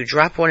bulbs. If you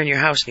drop one in your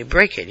house and you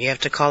break it, you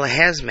have to call a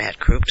hazmat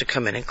group to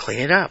come in and clean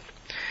it up,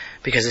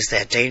 because it's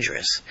that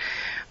dangerous.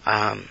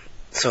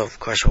 So, of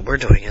course, what we're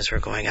doing is we're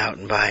going out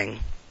and buying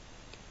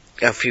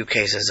a few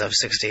cases of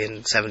 60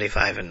 and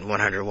 75 and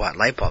 100 watt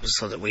light bulbs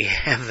so that we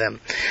have them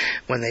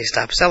when they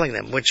stop selling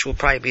them, which will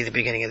probably be the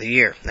beginning of the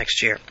year,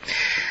 next year.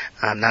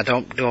 Now,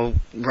 don't go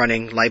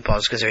running light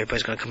bulbs because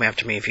everybody's going to come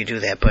after me if you do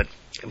that, but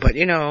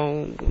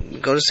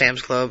go to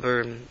Sam's Club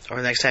or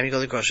next time you go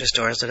to the grocery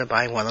store, instead of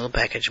buying one little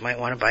package, you might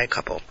want to buy a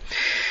couple,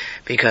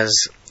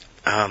 because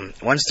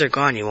once they're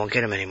gone, you won't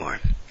get them anymore.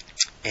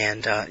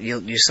 And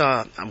you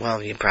saw,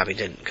 well, you probably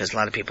didn't, because a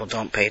lot of people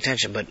don't pay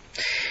attention, but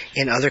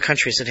in other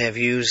countries that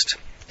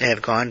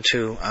have gone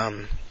to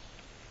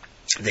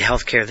the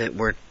health care that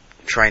we're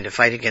trying to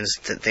fight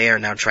against, that they are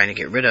now trying to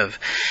get rid of,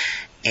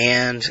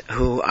 and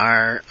who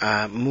are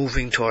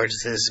moving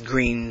towards this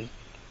green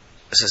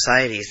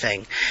society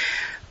thing,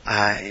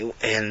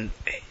 and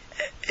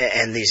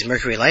these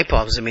mercury light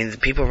bulbs, I mean, the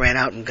people ran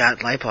out and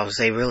got light bulbs.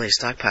 They really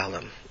stockpiled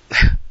them.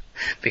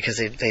 Because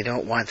they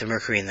don't want the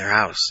mercury in their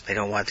house. They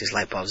don't want these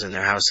light bulbs in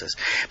their houses.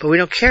 But we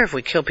don't care if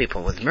we kill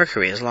people with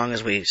mercury as long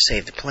as we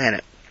save the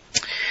planet.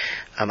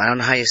 I don't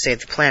know how you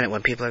save the planet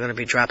when people are going to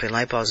be dropping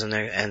light bulbs in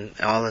there and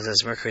all of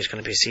this mercury is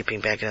going to be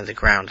seeping back into the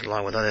ground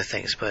along with other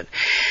things. But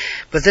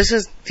these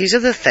are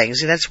the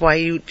things, and that's why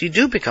you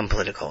do become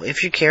political.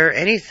 If you care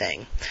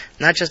anything,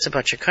 not just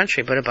about your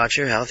country, but about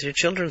your health, your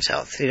children's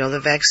health, the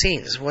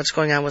vaccines, what's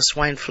going on with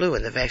swine flu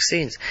and the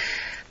vaccines.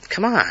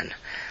 Come on.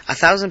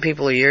 1,000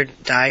 people a year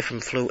die from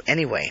flu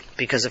anyway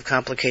because of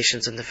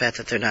complications and the fact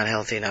that they're not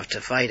healthy enough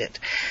to fight it.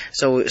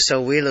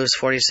 So we lose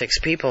 46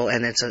 people,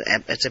 and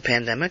it's a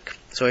pandemic.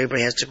 So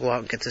everybody has to go out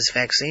and get this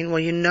vaccine. Well,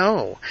 you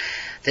know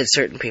that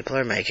certain people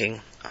are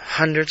making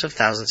hundreds of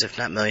thousands, if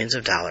not millions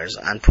of dollars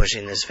on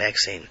pushing this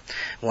vaccine.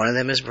 One of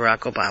them is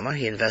Barack Obama.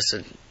 He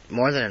invested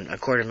more than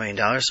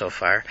 $250,000 so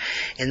far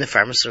in the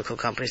pharmaceutical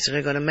companies that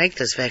are going to make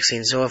this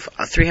vaccine. So if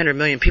 300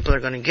 million people are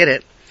going to get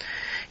it,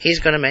 he's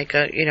going to make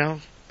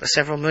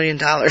several $1 million.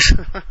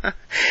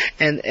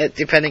 And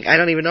depending, I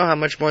don't even know how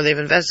much more they've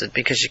invested,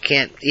 because you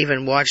can't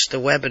even watch the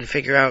web and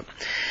figure out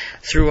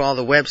through all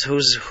the webs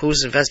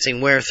who's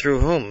investing where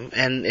through whom,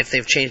 and if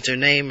they've changed their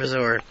names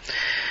or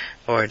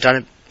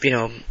done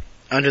it,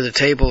 under the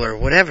table or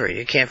whatever.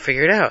 You can't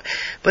figure it out.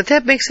 But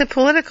that makes it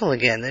political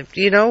again.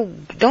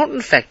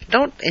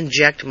 Don't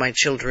inject my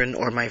children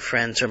or my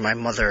friends or my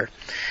mother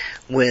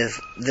with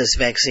this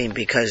vaccine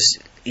because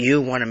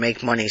you want to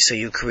make money, so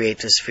you create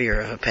this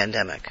fear of a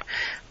pandemic.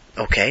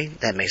 Okay,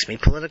 that makes me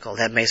political.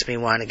 That makes me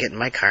want to get in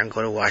my car and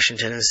go to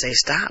Washington and say,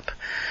 stop.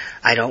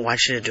 I don't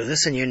want you to do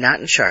this, and you're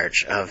not in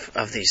charge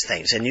of these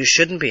things, and you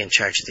shouldn't be in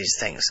charge of these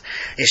things.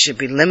 It should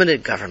be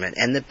limited government,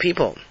 and the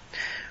people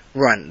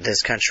run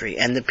this country,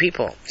 and the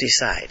people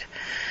decide.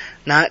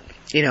 Not,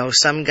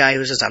 some guy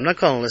who says, I'm not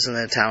going to listen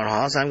to the town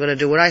halls, I'm going to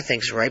do what I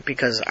think is right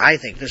because I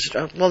think this is...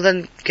 Well,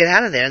 then get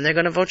out of there, and they're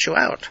going to vote you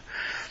out.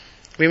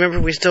 Remember,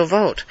 we still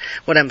vote.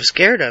 What I'm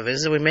scared of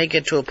is that we may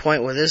get to a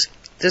point where this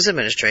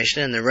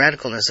administration and the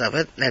radicalness of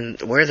it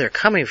and where they're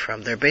coming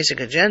from, their basic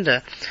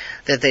agenda,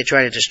 that they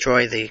try to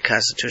destroy the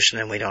Constitution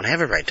and we don't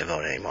have a right to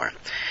vote anymore.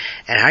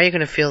 And how are you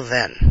going to feel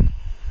then?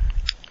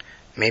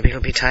 Maybe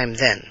it'll be time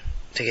then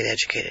to get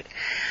educated.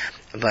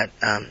 But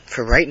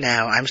for right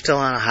now, I'm still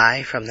on a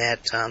high from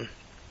that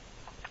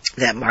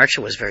march.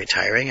 It was very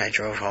tiring. I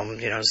drove home, a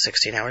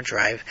 16-hour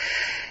drive,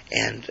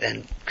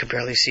 and could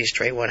barely see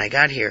straight when I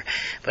got here.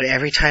 But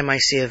every time I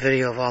see a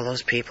video of all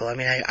those people,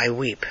 I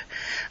weep.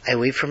 I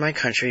weep for my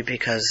country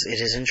because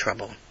it is in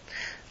trouble.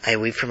 I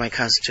weep for my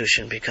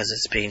Constitution because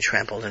it's being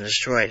trampled and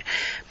destroyed.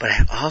 But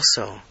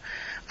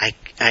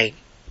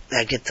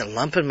I get the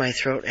lump in my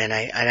throat, and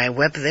I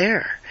wept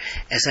there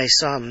as I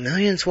saw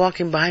millions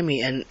walking by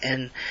me,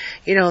 and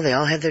they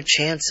all had their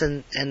chants,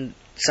 and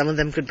some of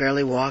them could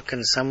barely walk,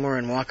 and some were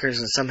in walkers,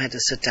 and some had to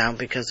sit down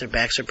because their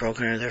backs are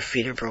broken or their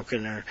feet are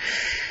broken or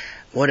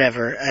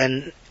whatever,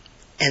 and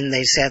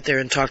they sat there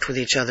and talked with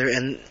each other,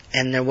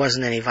 and there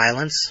wasn't any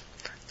violence.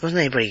 There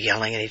wasn't anybody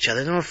yelling at each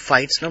other. There were no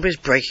fights. Nobody's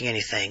breaking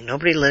anything.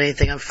 Nobody lit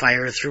anything on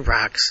fire or threw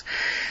rocks.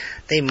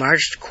 They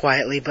marched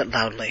quietly but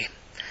loudly.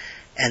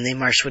 And they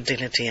marched with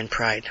dignity and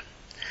pride.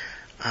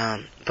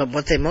 But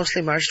what they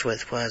mostly marched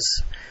with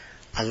was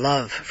a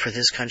love for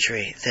this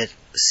country that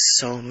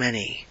so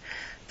many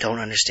don't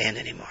understand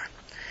anymore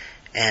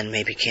and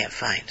maybe can't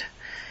find.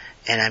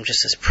 And I'm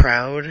just as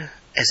proud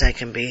as I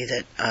can be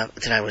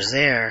that I was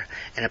there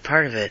and a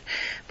part of it,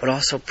 but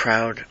also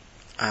proud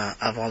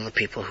of all the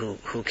people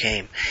who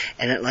came.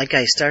 And like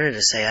I started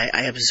to say,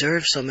 I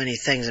observed so many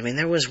things.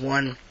 There was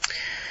one,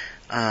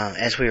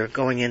 as we were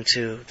going in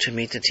to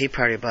meet the Tea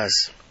Party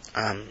bus,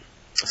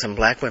 some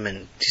black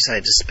women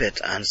decided to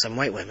spit on some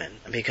white women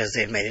because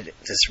they've made it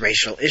this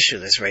racial issue,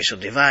 this racial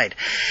divide.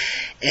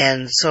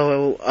 And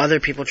so other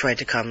people tried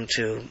to come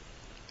to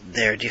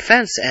their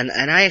defense, and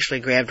I actually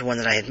grabbed one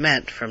that I had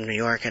met from New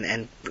York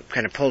and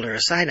kind of pulled her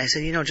aside, and I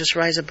said, just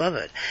rise above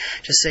it.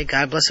 Just say,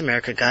 God bless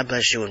America, God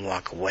bless you, and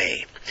walk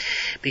away.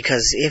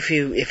 Because if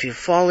you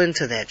fall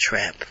into that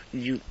trap,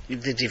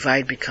 the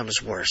divide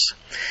becomes worse.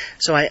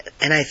 So I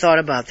thought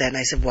about that, and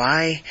I said,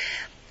 why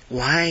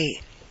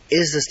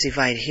is this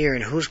divide here,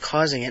 and who's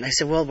causing it? And I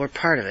said, well, we're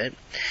part of it.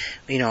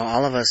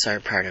 All of us are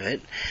part of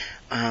it.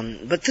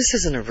 But this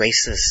isn't a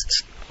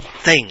racist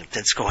thing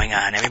that's going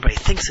on. Everybody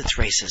thinks it's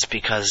racist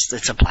because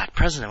it's a black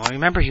president. Well,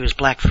 remember, he was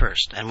black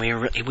first, and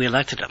we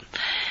elected him.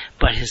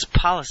 But his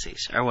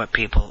policies are what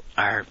people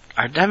are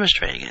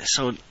demonstrating it.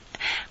 So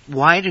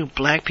why do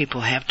black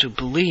people have to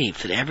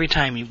believe that every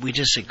time we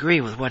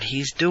disagree with what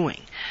he's doing,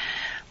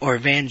 or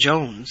Van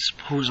Jones,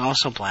 who's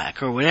also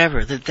black, or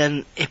whatever, that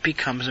then it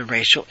becomes a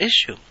racial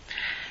issue?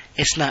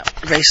 It's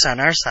not race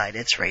on our side,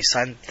 it's race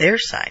on their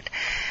side.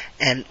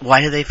 And why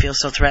do they feel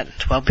so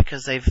threatened? Well,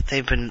 because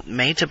they've been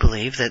made to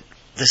believe that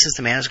this is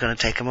the man who's going to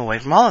take them away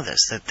from all of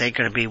this, that they're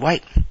going to be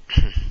white.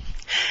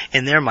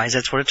 In their minds,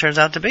 that's what it turns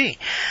out to be,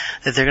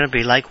 that they're going to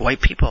be like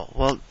white people.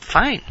 Well,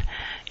 fine.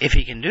 If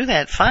he can do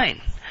that,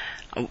 fine.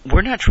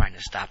 We're not trying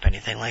to stop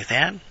anything like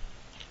that.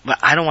 But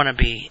I don't want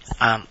to be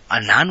a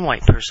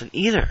non-white person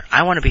either.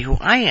 I want to be who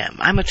I am.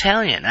 I'm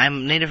Italian.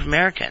 I'm Native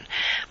American.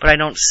 But I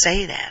don't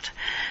say that.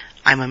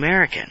 I'm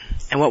American.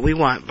 And what we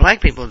want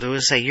black people to do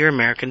is say, you're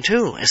American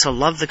too. And so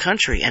love the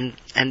country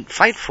and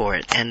fight for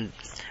it and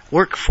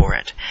work for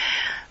it.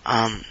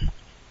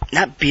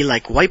 Not be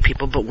like white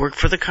people, but work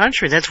for the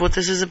country. That's what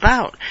this is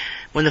about.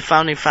 When the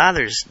Founding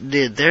Fathers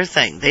did their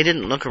thing, they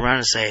didn't look around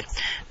and say,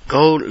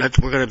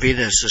 we're going to be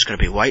this. This is going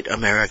to be white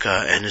America,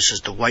 and this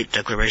is the white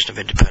Declaration of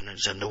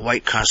Independence and the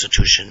white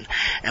Constitution.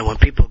 And when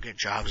people get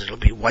jobs, it'll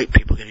be white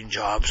people getting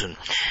jobs. And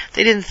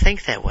they didn't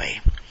think that way.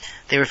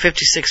 There were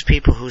 56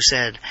 people who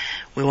said,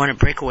 we want to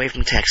break away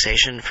from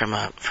taxation from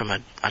a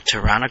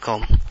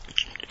tyrannical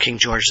King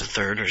George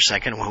III or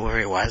II, whoever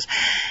he was,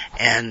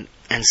 and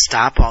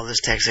stop all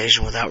this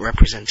taxation without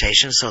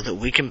representation so that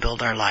we can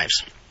build our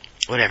lives,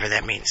 whatever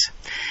that means.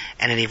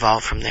 And it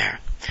evolved from there.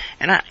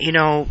 And I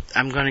know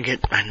I'm going to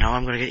get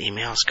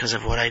emails because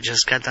of what I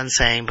just got done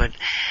saying,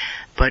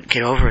 but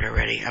get over it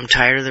already. I'm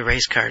tired of the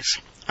race cards.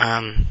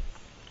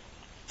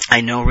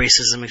 I know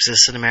racism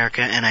exists in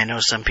America, and I know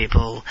some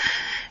people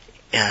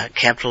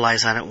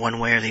capitalize on it one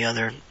way or the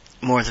other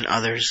more than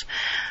others.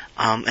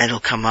 It'll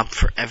come up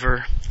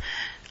forever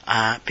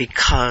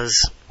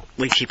because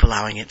we keep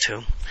allowing it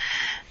to.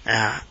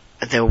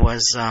 There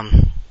was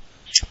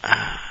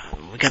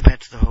we got back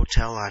to the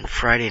hotel on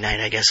Friday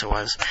night, I guess it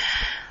was.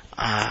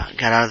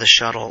 Got out of the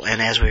shuttle,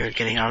 and as we were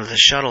getting out of the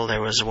shuttle,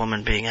 there was a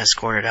woman being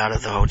escorted out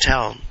of the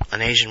hotel,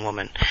 an Asian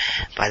woman,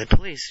 by the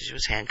police. She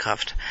was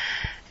handcuffed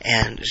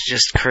and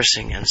just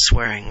cursing and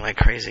swearing like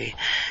crazy.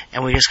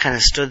 And we just kind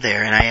of stood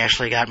there, and I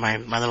actually got my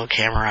little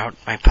camera out,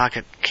 my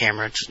pocket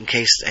camera, in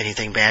case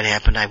anything bad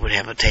happened. I would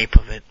have a tape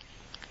of it,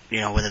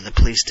 whether the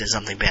police did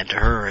something bad to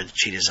her or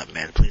she did something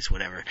bad to the police,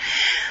 whatever.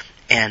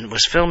 And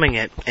was filming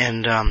it,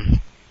 and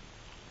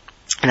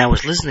I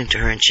was listening to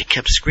her, and she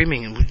kept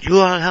screaming, you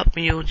all help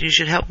me, you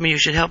should help me, you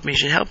should help me, you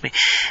should help me.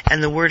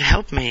 And the word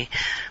help me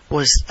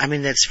was,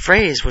 that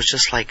phrase was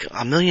just like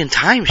a million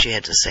times she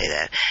had to say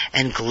that,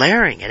 and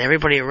glaring at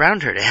everybody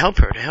around her to help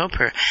her, to help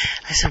her.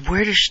 I said,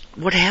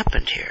 what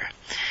happened here?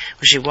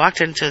 Well, she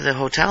walked into the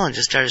hotel and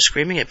just started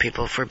screaming at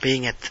people for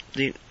being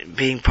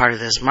part of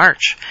this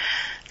march.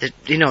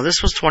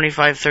 This was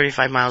 25,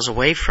 35 miles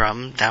away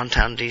from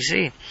downtown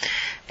D.C.,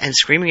 and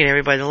screaming at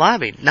everybody in the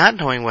lobby, not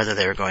knowing whether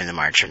they were going to the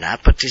march or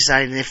not, but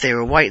deciding if they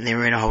were white and they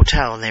were in a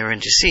hotel and they were in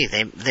D.C.,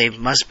 they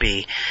must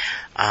be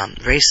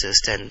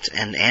racist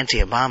and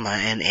anti-Obama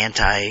and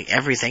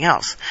anti-everything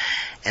else.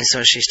 And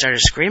so she started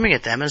screaming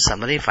at them, and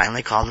somebody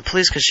finally called the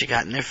police because she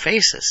got in their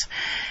faces.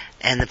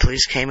 And the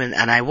police came in,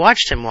 and I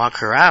watched him walk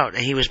her out,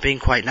 and he was being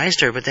quite nice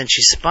to her, but then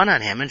she spun on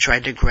him and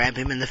tried to grab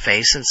him in the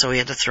face, and so he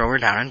had to throw her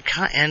down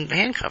and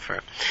handcuff her.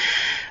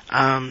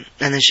 And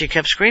then she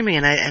kept screaming,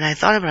 and I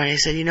thought about it. I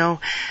said,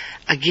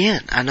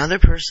 again, another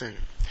person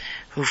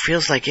who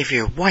feels like if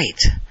you're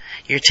white,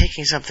 you're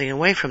taking something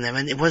away from them.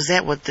 And was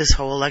that what this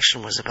whole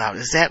election was about?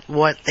 Is that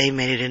what they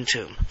made it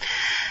into?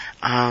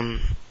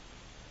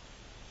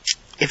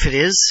 If it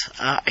is,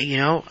 I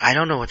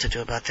don't know what to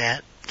do about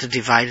that. The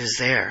divide is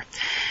there.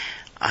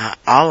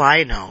 All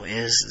I know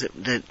is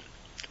that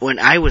when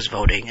I was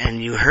voting,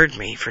 and you heard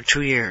me for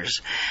 2 years,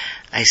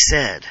 I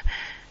said,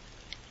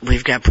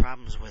 we've got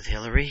problems with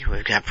Hillary,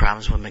 we've got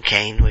problems with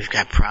McCain, we've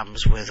got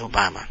problems with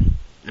Obama.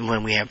 And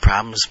when we have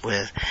problems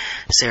with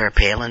Sarah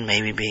Palin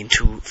maybe being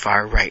too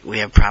far right, we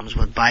have problems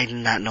with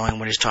Biden not knowing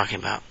what he's talking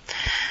about.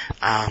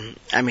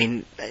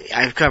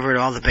 I've covered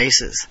all the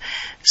bases.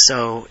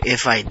 So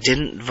if I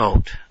didn't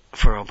vote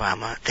for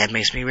Obama, that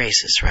makes me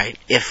racist, right?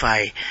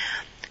 By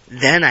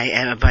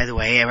the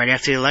way, right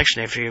after the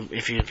election, if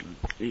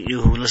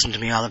you who listen to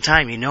me all the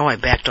time, I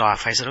backed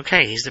off. I said,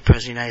 okay, he's the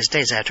President of the United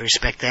States. I have to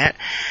respect that.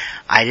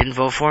 I didn't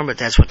vote for him, but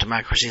that's what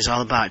democracy is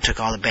all about. I took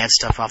all the bad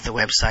stuff off the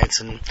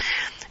websites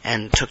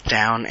and took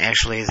down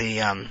actually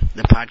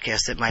the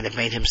podcast that might have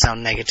made him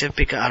sound negative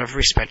because out of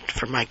respect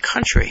for my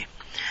country.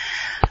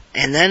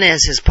 And then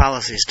as his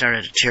policies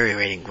started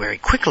deteriorating very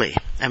quickly,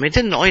 it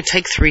didn't only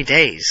take 3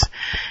 days.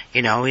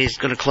 He's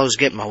going to close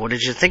Gitmo. What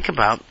did you think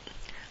about?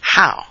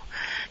 How?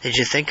 Did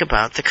you think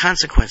about the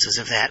consequences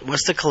of that?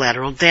 What's the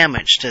collateral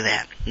damage to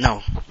that?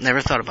 No,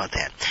 never thought about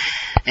that.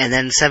 And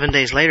then 7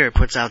 days later, it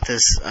puts out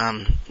this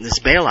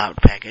bailout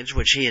package,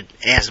 which he had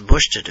asked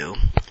Bush to do.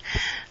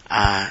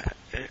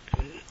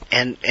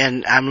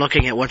 And I'm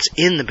looking at what's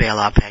in the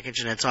bailout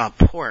package, and it's all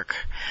pork.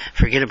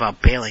 Forget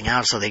about bailing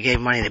out. So they gave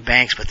money to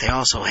banks, but they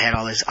also had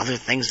all these other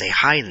things they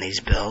hide in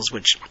these bills,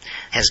 which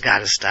has got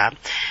to stop.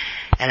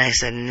 And I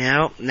said,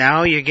 no,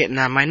 now you're getting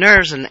on my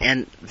nerves.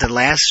 And the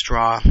last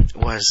straw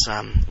was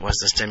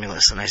the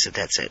stimulus. And I said,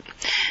 that's it.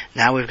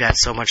 Now we've got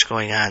so much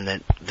going on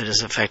that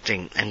is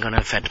affecting and going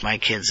to affect my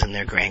kids and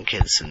their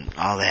grandkids and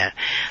all that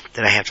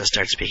I have to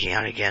start speaking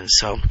out again.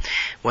 So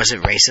was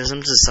it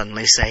racism to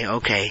suddenly say,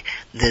 okay,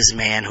 this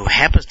man who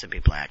happens to be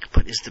black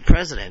but is the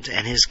president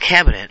and his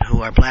cabinet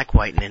who are black,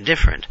 white, and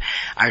indifferent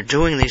are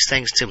doing these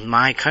things to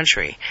my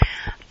country.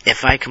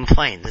 If I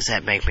complain, does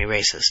that make me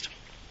racist?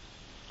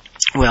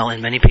 Well,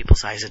 in many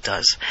people's eyes it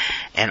does.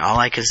 And all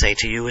I can say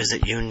to you is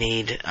that you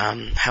need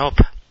help.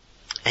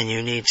 And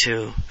you need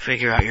to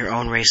figure out your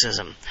own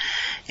racism,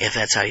 if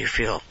that's how you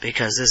feel,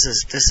 because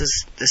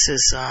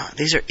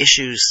these are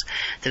issues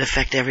that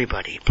affect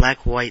everybody.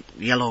 Black, white,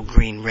 yellow,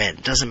 green,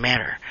 red, doesn't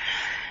matter.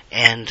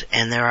 And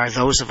there are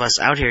those of us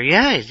out here.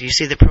 Yeah, you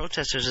see the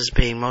protesters as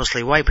being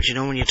mostly white, but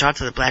when you talk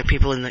to the black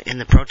people in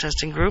the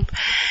protesting group,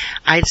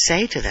 I'd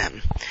say to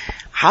them,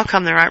 how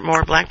come there aren't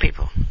more black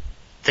people?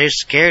 they're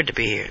scared to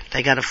be here.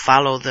 They got to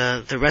follow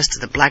the rest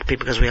of the black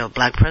people because we have a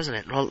black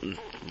president. Well,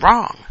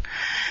 wrong.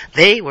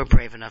 They were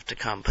brave enough to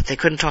come, but they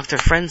couldn't talk their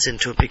friends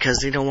into it because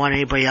they don't want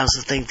anybody else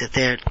to think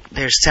that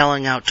they're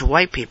selling out to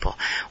white people.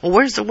 Well,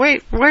 where's the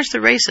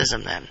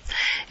racism then?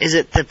 Is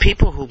it the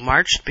people who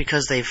marched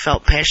because they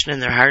felt passion in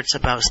their hearts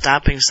about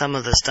stopping some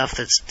of the stuff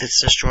that's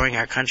destroying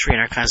our country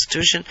and our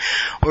Constitution?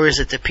 Or is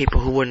it the people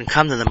who wouldn't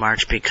come to the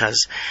march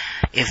because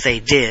if they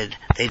did,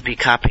 they'd be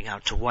copping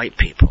out to white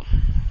people?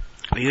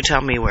 Well, you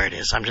tell me where it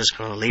is. I'm just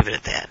going to leave it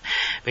at that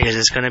because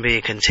it's going to be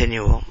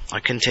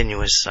a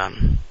continuous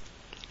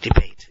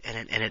debate,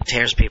 and it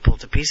tears people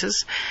to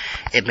pieces.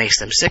 It makes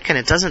them sick, and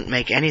it doesn't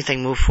make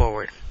anything move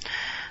forward.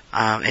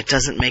 It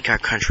doesn't make our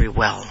country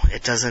well.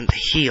 It doesn't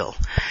heal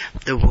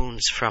the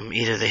wounds from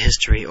either the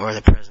history or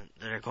the present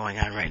that are going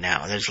on right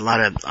now. There's a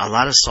lot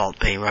of salt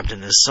being rubbed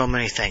into so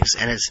many things,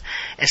 and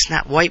it's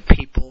not white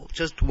people,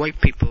 just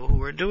white people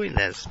who are doing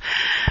this.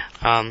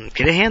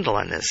 Get a handle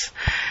on this.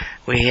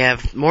 We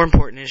have more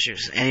important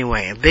issues.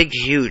 Anyway, a big,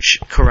 huge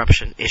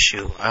corruption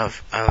issue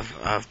of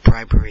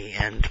bribery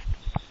and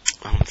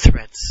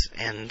threats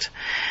and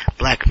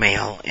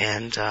blackmail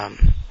and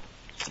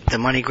the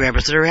money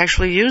grabbers that are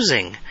actually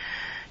using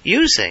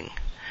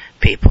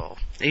people,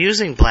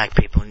 using black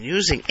people and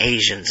using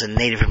Asians and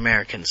Native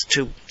Americans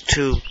to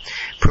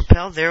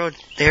propel their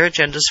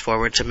agendas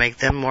forward to make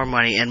them more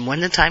money. And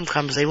when the time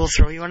comes, they will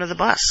throw you under the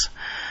bus.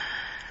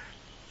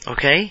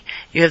 Okay?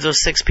 You have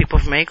those 6 people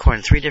from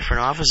Acorn, 3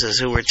 different offices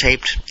who were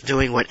taped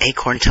doing what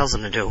Acorn tells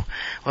them to do.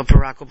 Well,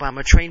 Barack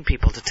Obama trained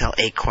people to tell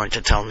Acorn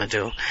to tell them to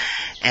do.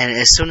 And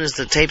as soon as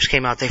the tapes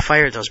came out, they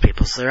fired those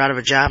people, so they're out of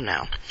a job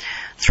now.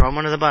 Throw them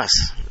under the bus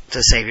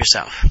to save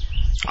yourself.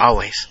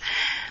 Always.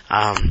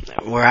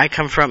 Where I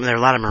come from, there are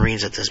a lot of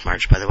Marines at this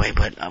march, by the way,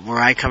 but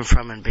where I come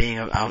from and being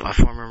a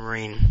former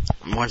Marine,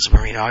 once a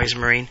Marine, always a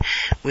Marine,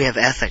 we have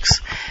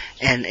ethics.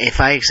 And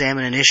if I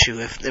examine an issue,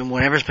 if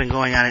whatever's been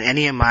going on in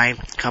any of my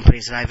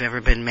companies that I've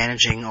ever been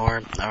managing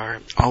or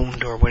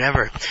owned or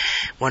whatever,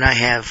 when I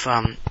have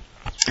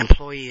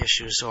employee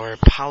issues or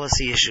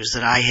policy issues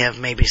that I have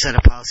maybe set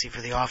a policy for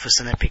the office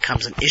and it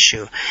becomes an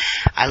issue,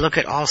 I look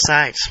at all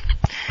sides.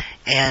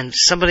 And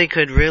somebody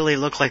could really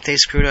look like they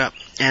screwed up,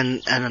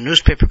 and a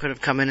newspaper could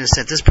have come in and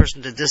said, this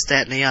person did this,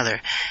 that, and the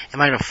other. Am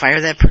I going to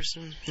fire that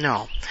person?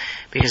 No.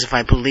 Because if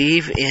I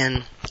believe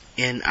in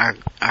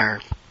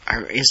our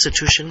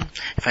institution,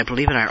 if I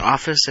believe in our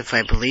office, if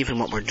I believe in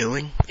what we're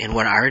doing, in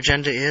what our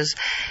agenda is,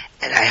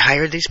 and I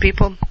hired these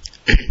people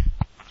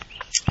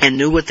and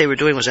knew what they were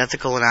doing was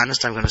ethical and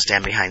honest, I'm going to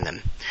stand behind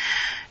them.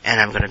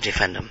 And I'm going to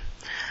defend them.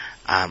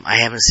 I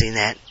haven't seen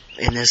that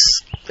in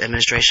this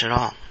administration at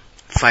all.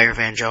 Fire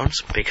Van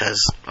Jones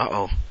because,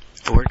 the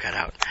word got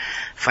out.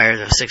 Fire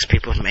the 6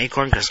 people from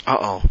Acorn because,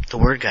 the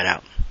word got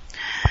out.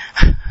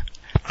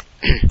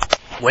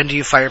 When do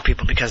you fire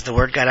people? Because the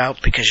word got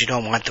out? Because you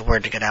don't want the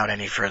word to get out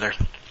any further.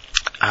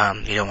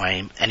 You don't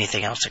want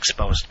anything else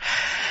exposed.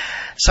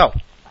 So,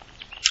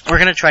 we're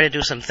going to try to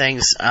do some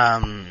things.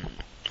 We're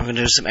going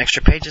to do some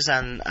extra pages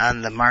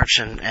on the march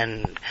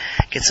and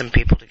get some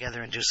people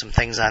together and do some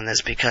things on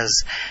this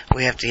because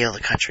we have to heal the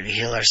country, to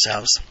heal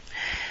ourselves.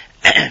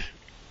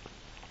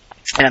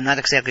 And I'm not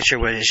exactly sure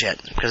what it is yet,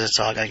 because it's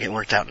all got to get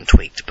worked out and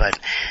tweaked. But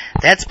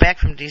that's back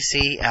from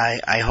D.C.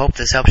 I hope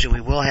this helps you.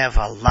 We will have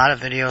a lot of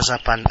videos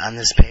up on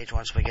this page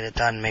once we get it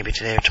done, maybe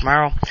today or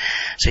tomorrow.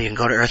 So you can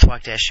go to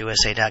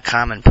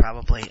earthwalk-usa.com, and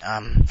probably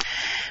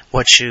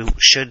what you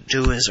should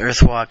do is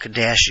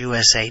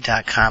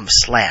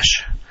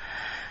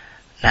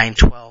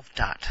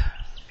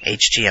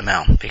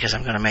earthwalk-usa.com/912.html, because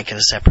I'm going to make it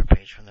a separate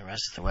page from the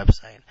rest of the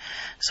website.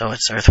 So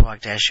it's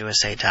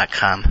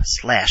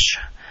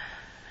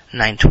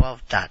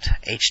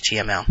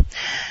earthwalk-usa.com/912.html.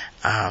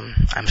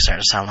 I'm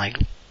starting to sound like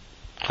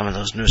some of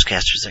those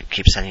newscasters that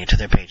keep sending it to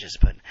their pages,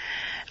 but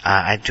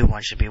I do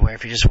want you to be aware.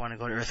 If you just want to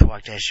go to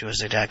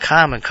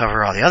earthwalk-usa.com and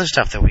cover all the other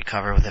stuff that we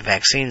cover with the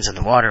vaccines and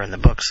the water and the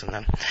books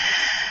and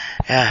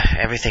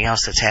everything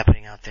else that's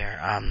happening out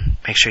there,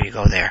 make sure you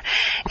go there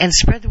and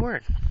spread the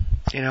word.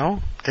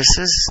 This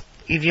is,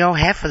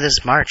 half of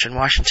this march in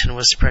Washington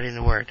was spreading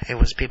the word. It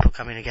was people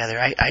coming together.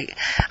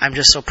 I'm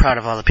just so proud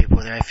of all the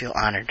people there. I feel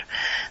honored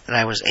that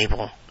I was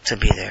able to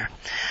be there.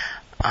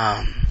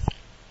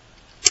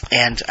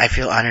 And I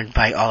feel honored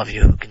by all of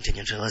you who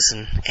continue to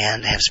listen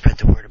and have spread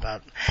the word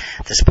about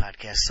this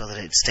podcast so that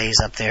it stays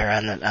up there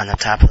on the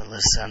top of the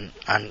list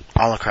on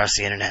all across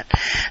the internet.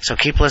 So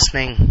keep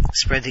listening,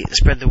 spread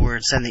the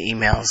word, send the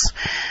emails,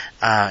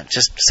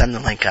 just send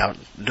the link out,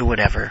 do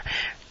whatever.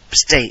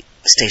 Stay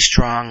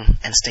strong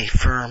and stay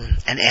firm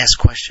and ask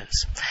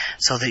questions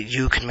so that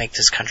you can make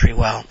this country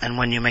well. And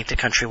when you make the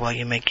country well,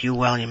 you make you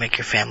well and you make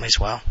your families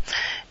well.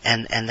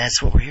 And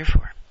that's what we're here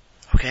for.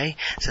 Okay?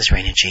 This is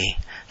Raina G.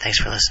 Thanks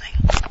for listening.